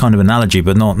similar kind of analogy,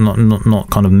 but not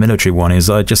kind of military one. Is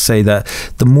I just say that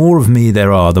the more of me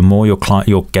there are, the more your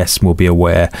guests will be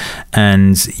aware,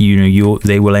 and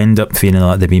they will end up feeling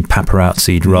like they've been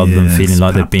paparazzi'd rather than feeling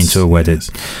like they've been to a wedding. Yes.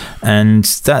 And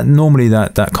that normally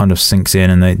that kind of sinks in,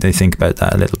 and they think about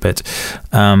that a little bit.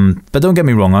 But don't get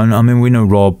me wrong. I mean, we know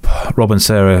Rob and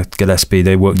Sarah Gillespie.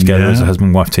 They work together as a husband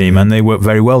and wife team, and they work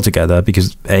very well together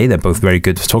because A, they're both very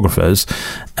good photographers,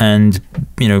 and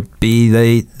B,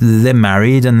 they're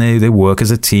married and they work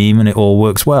as a team, and it all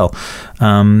works well.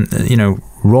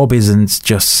 Rob isn't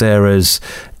just Sarah's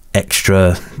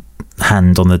extra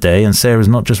hand on the day, and Sarah's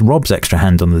not just Rob's extra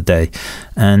hand on the day,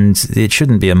 and it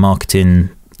shouldn't be a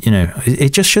marketing.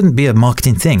 It just shouldn't be a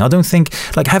marketing thing. I don't think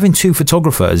like having two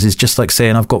photographers is just like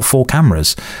saying I've got 4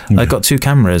 cameras. I've got 2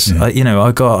 cameras.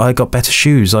 I got better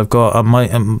shoes. I've got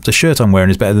the shirt I'm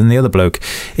wearing is better than the other bloke.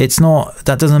 It's not.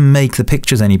 That doesn't make the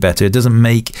pictures any better. It doesn't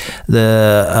make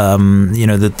the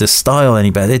style any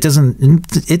better. It doesn't.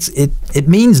 It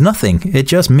means nothing. It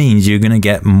just means you're going to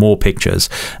get more pictures,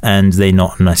 and they're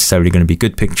not necessarily going to be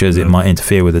good pictures. It might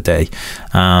interfere with the day.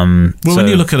 When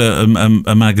you look at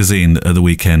a magazine at the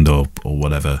weekend or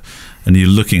whatever, and you're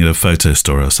looking at a photo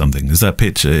story or something, is that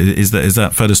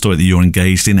photo story that you're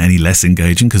engaged in any less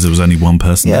engaging because there was only one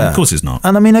person there? Of course it's not.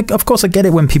 And I mean, of course I get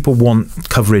it when people want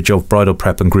coverage of bridal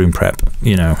prep and groom prep,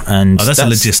 and that's a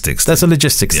logistics thing. That's a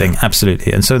logistics thing,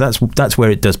 absolutely. And so that's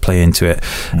where it does play into it.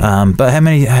 But how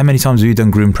many times have you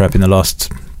done groom prep in the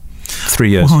last 3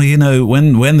 years? Well,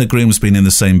 when the groom's been in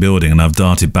the same building and I've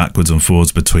darted backwards and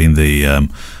forwards between the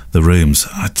rooms,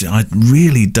 I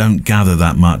really don't gather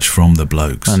that much from the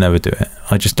blokes. I never do it.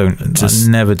 I just don't. I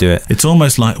never do it. It's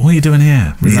almost like, what are you doing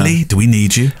here? Really? No. Do we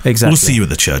need you? Exactly. We'll see you at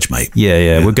the church, mate.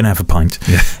 Yeah. We're going to have a pint.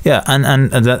 Yeah.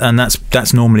 And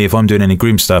that's normally, if I'm doing any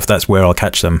groom stuff, that's where I'll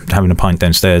catch them having a pint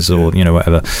downstairs or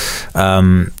whatever.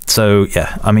 So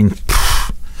yeah, I mean,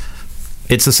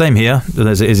 it's the same here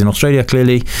as it is in Australia,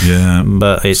 clearly. Yeah,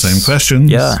 but it's same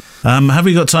questions. Yeah. Have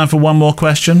we got time for one more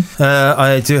question?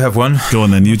 I do have one. Go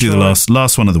on then. You do the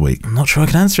last one of the week. I'm not sure I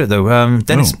can answer it though.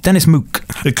 Dennis Mook.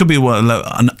 It could be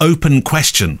an open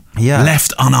question. Yeah.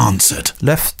 Left unanswered.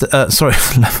 Left the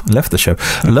show.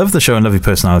 Love the show and love your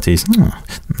personalities.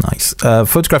 Nice.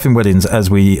 Photographing weddings as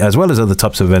well as other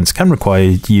types of events can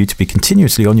require you to be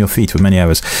continuously on your feet for many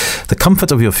hours. The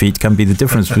comfort of your feet can be the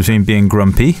difference between being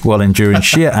grumpy while enduring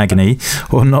sheer agony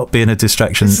or not being a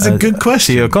distraction. This is a good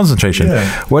question. To your concentration.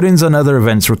 Yeah. Weddings and other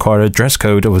events require a dress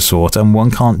code of a sort, and one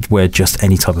can't wear just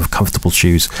any type of comfortable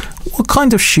shoes. What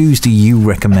kind of shoes do you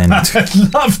recommend? I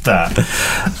love that.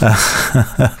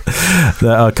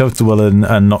 That are comfortable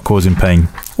and not causing pain.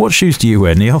 What shoes do you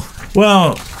wear, Neil?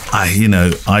 Well,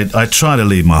 I try to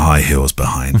leave my high heels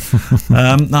behind.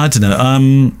 I don't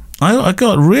know. I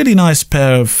got a really nice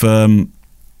pair of.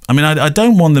 I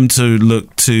don't want them to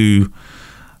look too.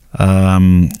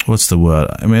 What's the word?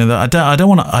 I mean, I don't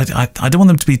want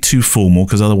them to be too formal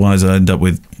because otherwise I end up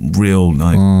with real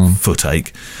foot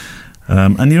ache.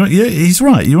 And he's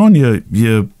right. You're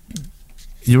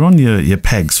on your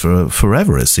pegs for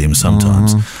forever, it seems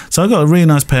sometimes. So I got a really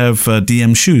nice pair of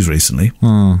DM shoes recently.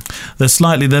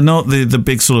 They're not the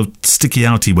big sort of sticky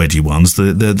outy wedgy ones,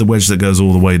 the wedge that goes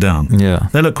all the way down. Yeah.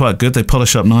 They look quite good. They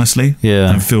polish up nicely.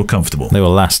 Yeah. And feel comfortable. They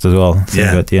will last as well.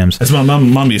 Yeah. About DMs. As my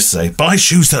mum used to say, buy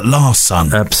shoes that last,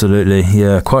 son. Absolutely.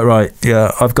 Yeah, quite right.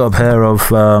 Yeah, I've got a pair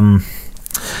of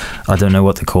I don't know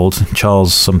what they're called.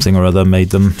 Charles something or other made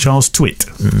them. Charles Twit.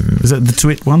 Is it the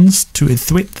Twit ones?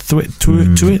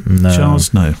 Twit? No.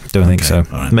 Charles? No. Don't think so.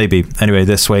 Right. Maybe. Anyway,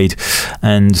 they're suede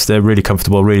and they're really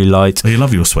comfortable, really light. Oh, you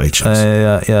love your suede shoes.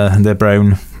 Yeah, and they're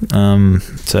brown.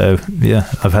 So, yeah,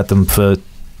 I've had them for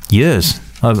years.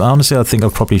 Honestly, I think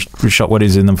I've probably shot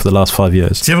weddings in them for the last 5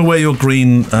 years. Do you ever wear your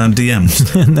green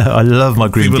DMs? No, I love my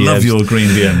green DMs. People love your green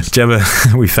DMs. Do you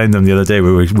ever, we found them the other day.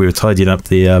 We were tidying up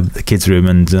the kids' room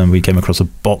and we came across a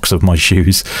box of my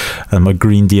shoes and my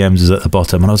green DMs was at the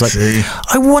bottom. And I was like,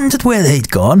 I wondered where they'd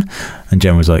gone. And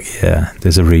Jen was like, yeah,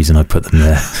 there's a reason I put them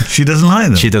there. She doesn't like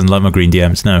them? She doesn't like my green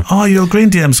DMs, no. Oh, your green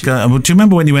DMs go... Do you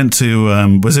remember when you went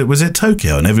to... was it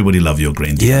Tokyo? And everybody loved your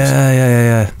green DMs.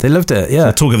 Yeah. They loved it, yeah.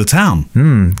 The talk of the town.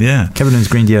 Yeah. Kevin and his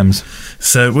green DMs.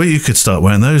 So, well, you could start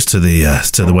wearing those to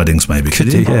the weddings, maybe.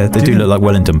 Could you? Yeah, they do look like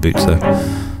Wellington boots, though.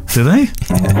 Do they?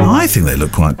 Yeah. I think they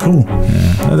look quite cool.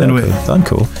 Yeah. No, anyway, cool. I'm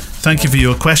cool. Thank you for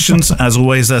your questions. As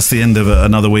always, that's the end of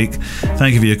another week.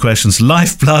 Thank you for your questions.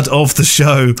 Lifeblood of the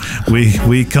show.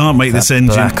 We can't make this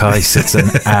engine... Black ice, it's an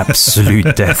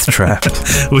absolute death trap.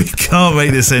 We can't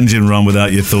make this engine run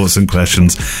without your thoughts and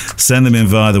questions. Send them in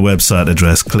via the website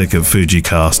address. Click at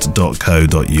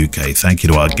fujicast.co.uk. Thank you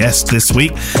to our guest this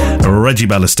week, Reggie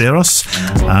Ballesteros.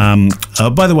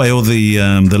 By the way, all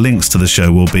the links to the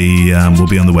show will be on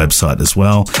the website as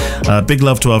well. Big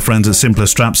love to our friends at Simpler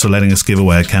Straps for letting us give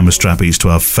away a camera strap each to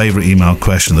our favourite email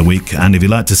question of the week. And if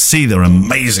you'd like to see their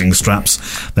amazing straps,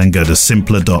 then go to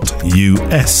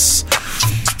simpler.us.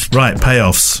 Right,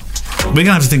 payoffs. We're going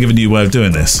to have to think of a new way of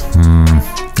doing this.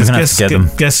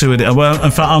 Guess who it is? Well, in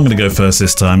fact, I'm going to go first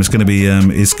this time. It's going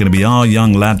to be our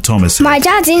young lad Thomas. My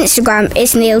dad's Instagram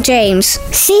is Neil James.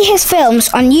 See his films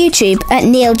on YouTube at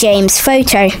Neil James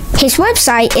Photo. His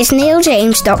website is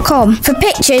neiljames.com for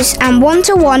pictures and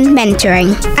one-to-one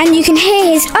mentoring. And you can hear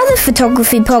his other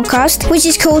photography podcast, which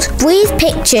is called Breathe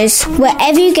Pictures,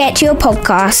 wherever you get your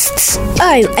podcasts.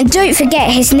 Oh, and don't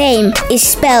forget his name is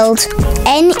spelled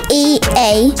Neale.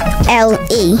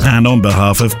 And on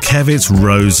behalf of Kev, it's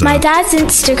Rosa. My dad's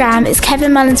Instagram is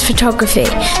Kevin Mullins Photography.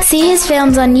 See his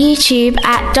films on YouTube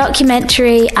at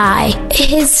Documentary Eye.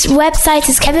 His website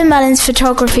is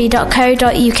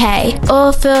kevinmullinsphotography.co.uk.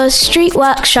 Or for street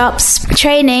workshops,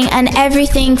 training and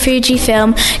everything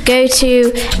Fujifilm, go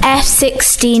to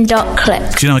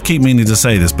f16.click. Do you know, I keep meaning to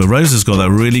say this, but Rosa's got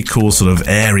that really cool sort of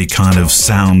airy kind of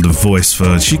sound of voice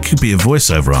for... She could be a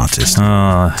voiceover artist.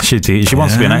 She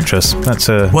wants to be an actress. That's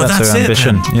her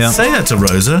ambition. Yeah. Say that to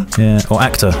Rosa. Yeah, or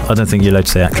actor. I don't think you're allowed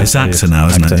to say actress. It's actor now,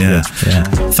 isn't it? Yeah.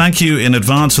 Thank you in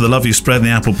advance for the love you spread in the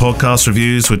Apple Podcast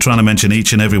reviews. We're trying to mention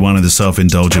each and every one in the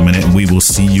Self-Indulgent Minute, and we will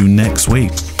see you next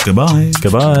week. Goodbye.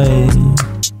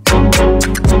 Goodbye.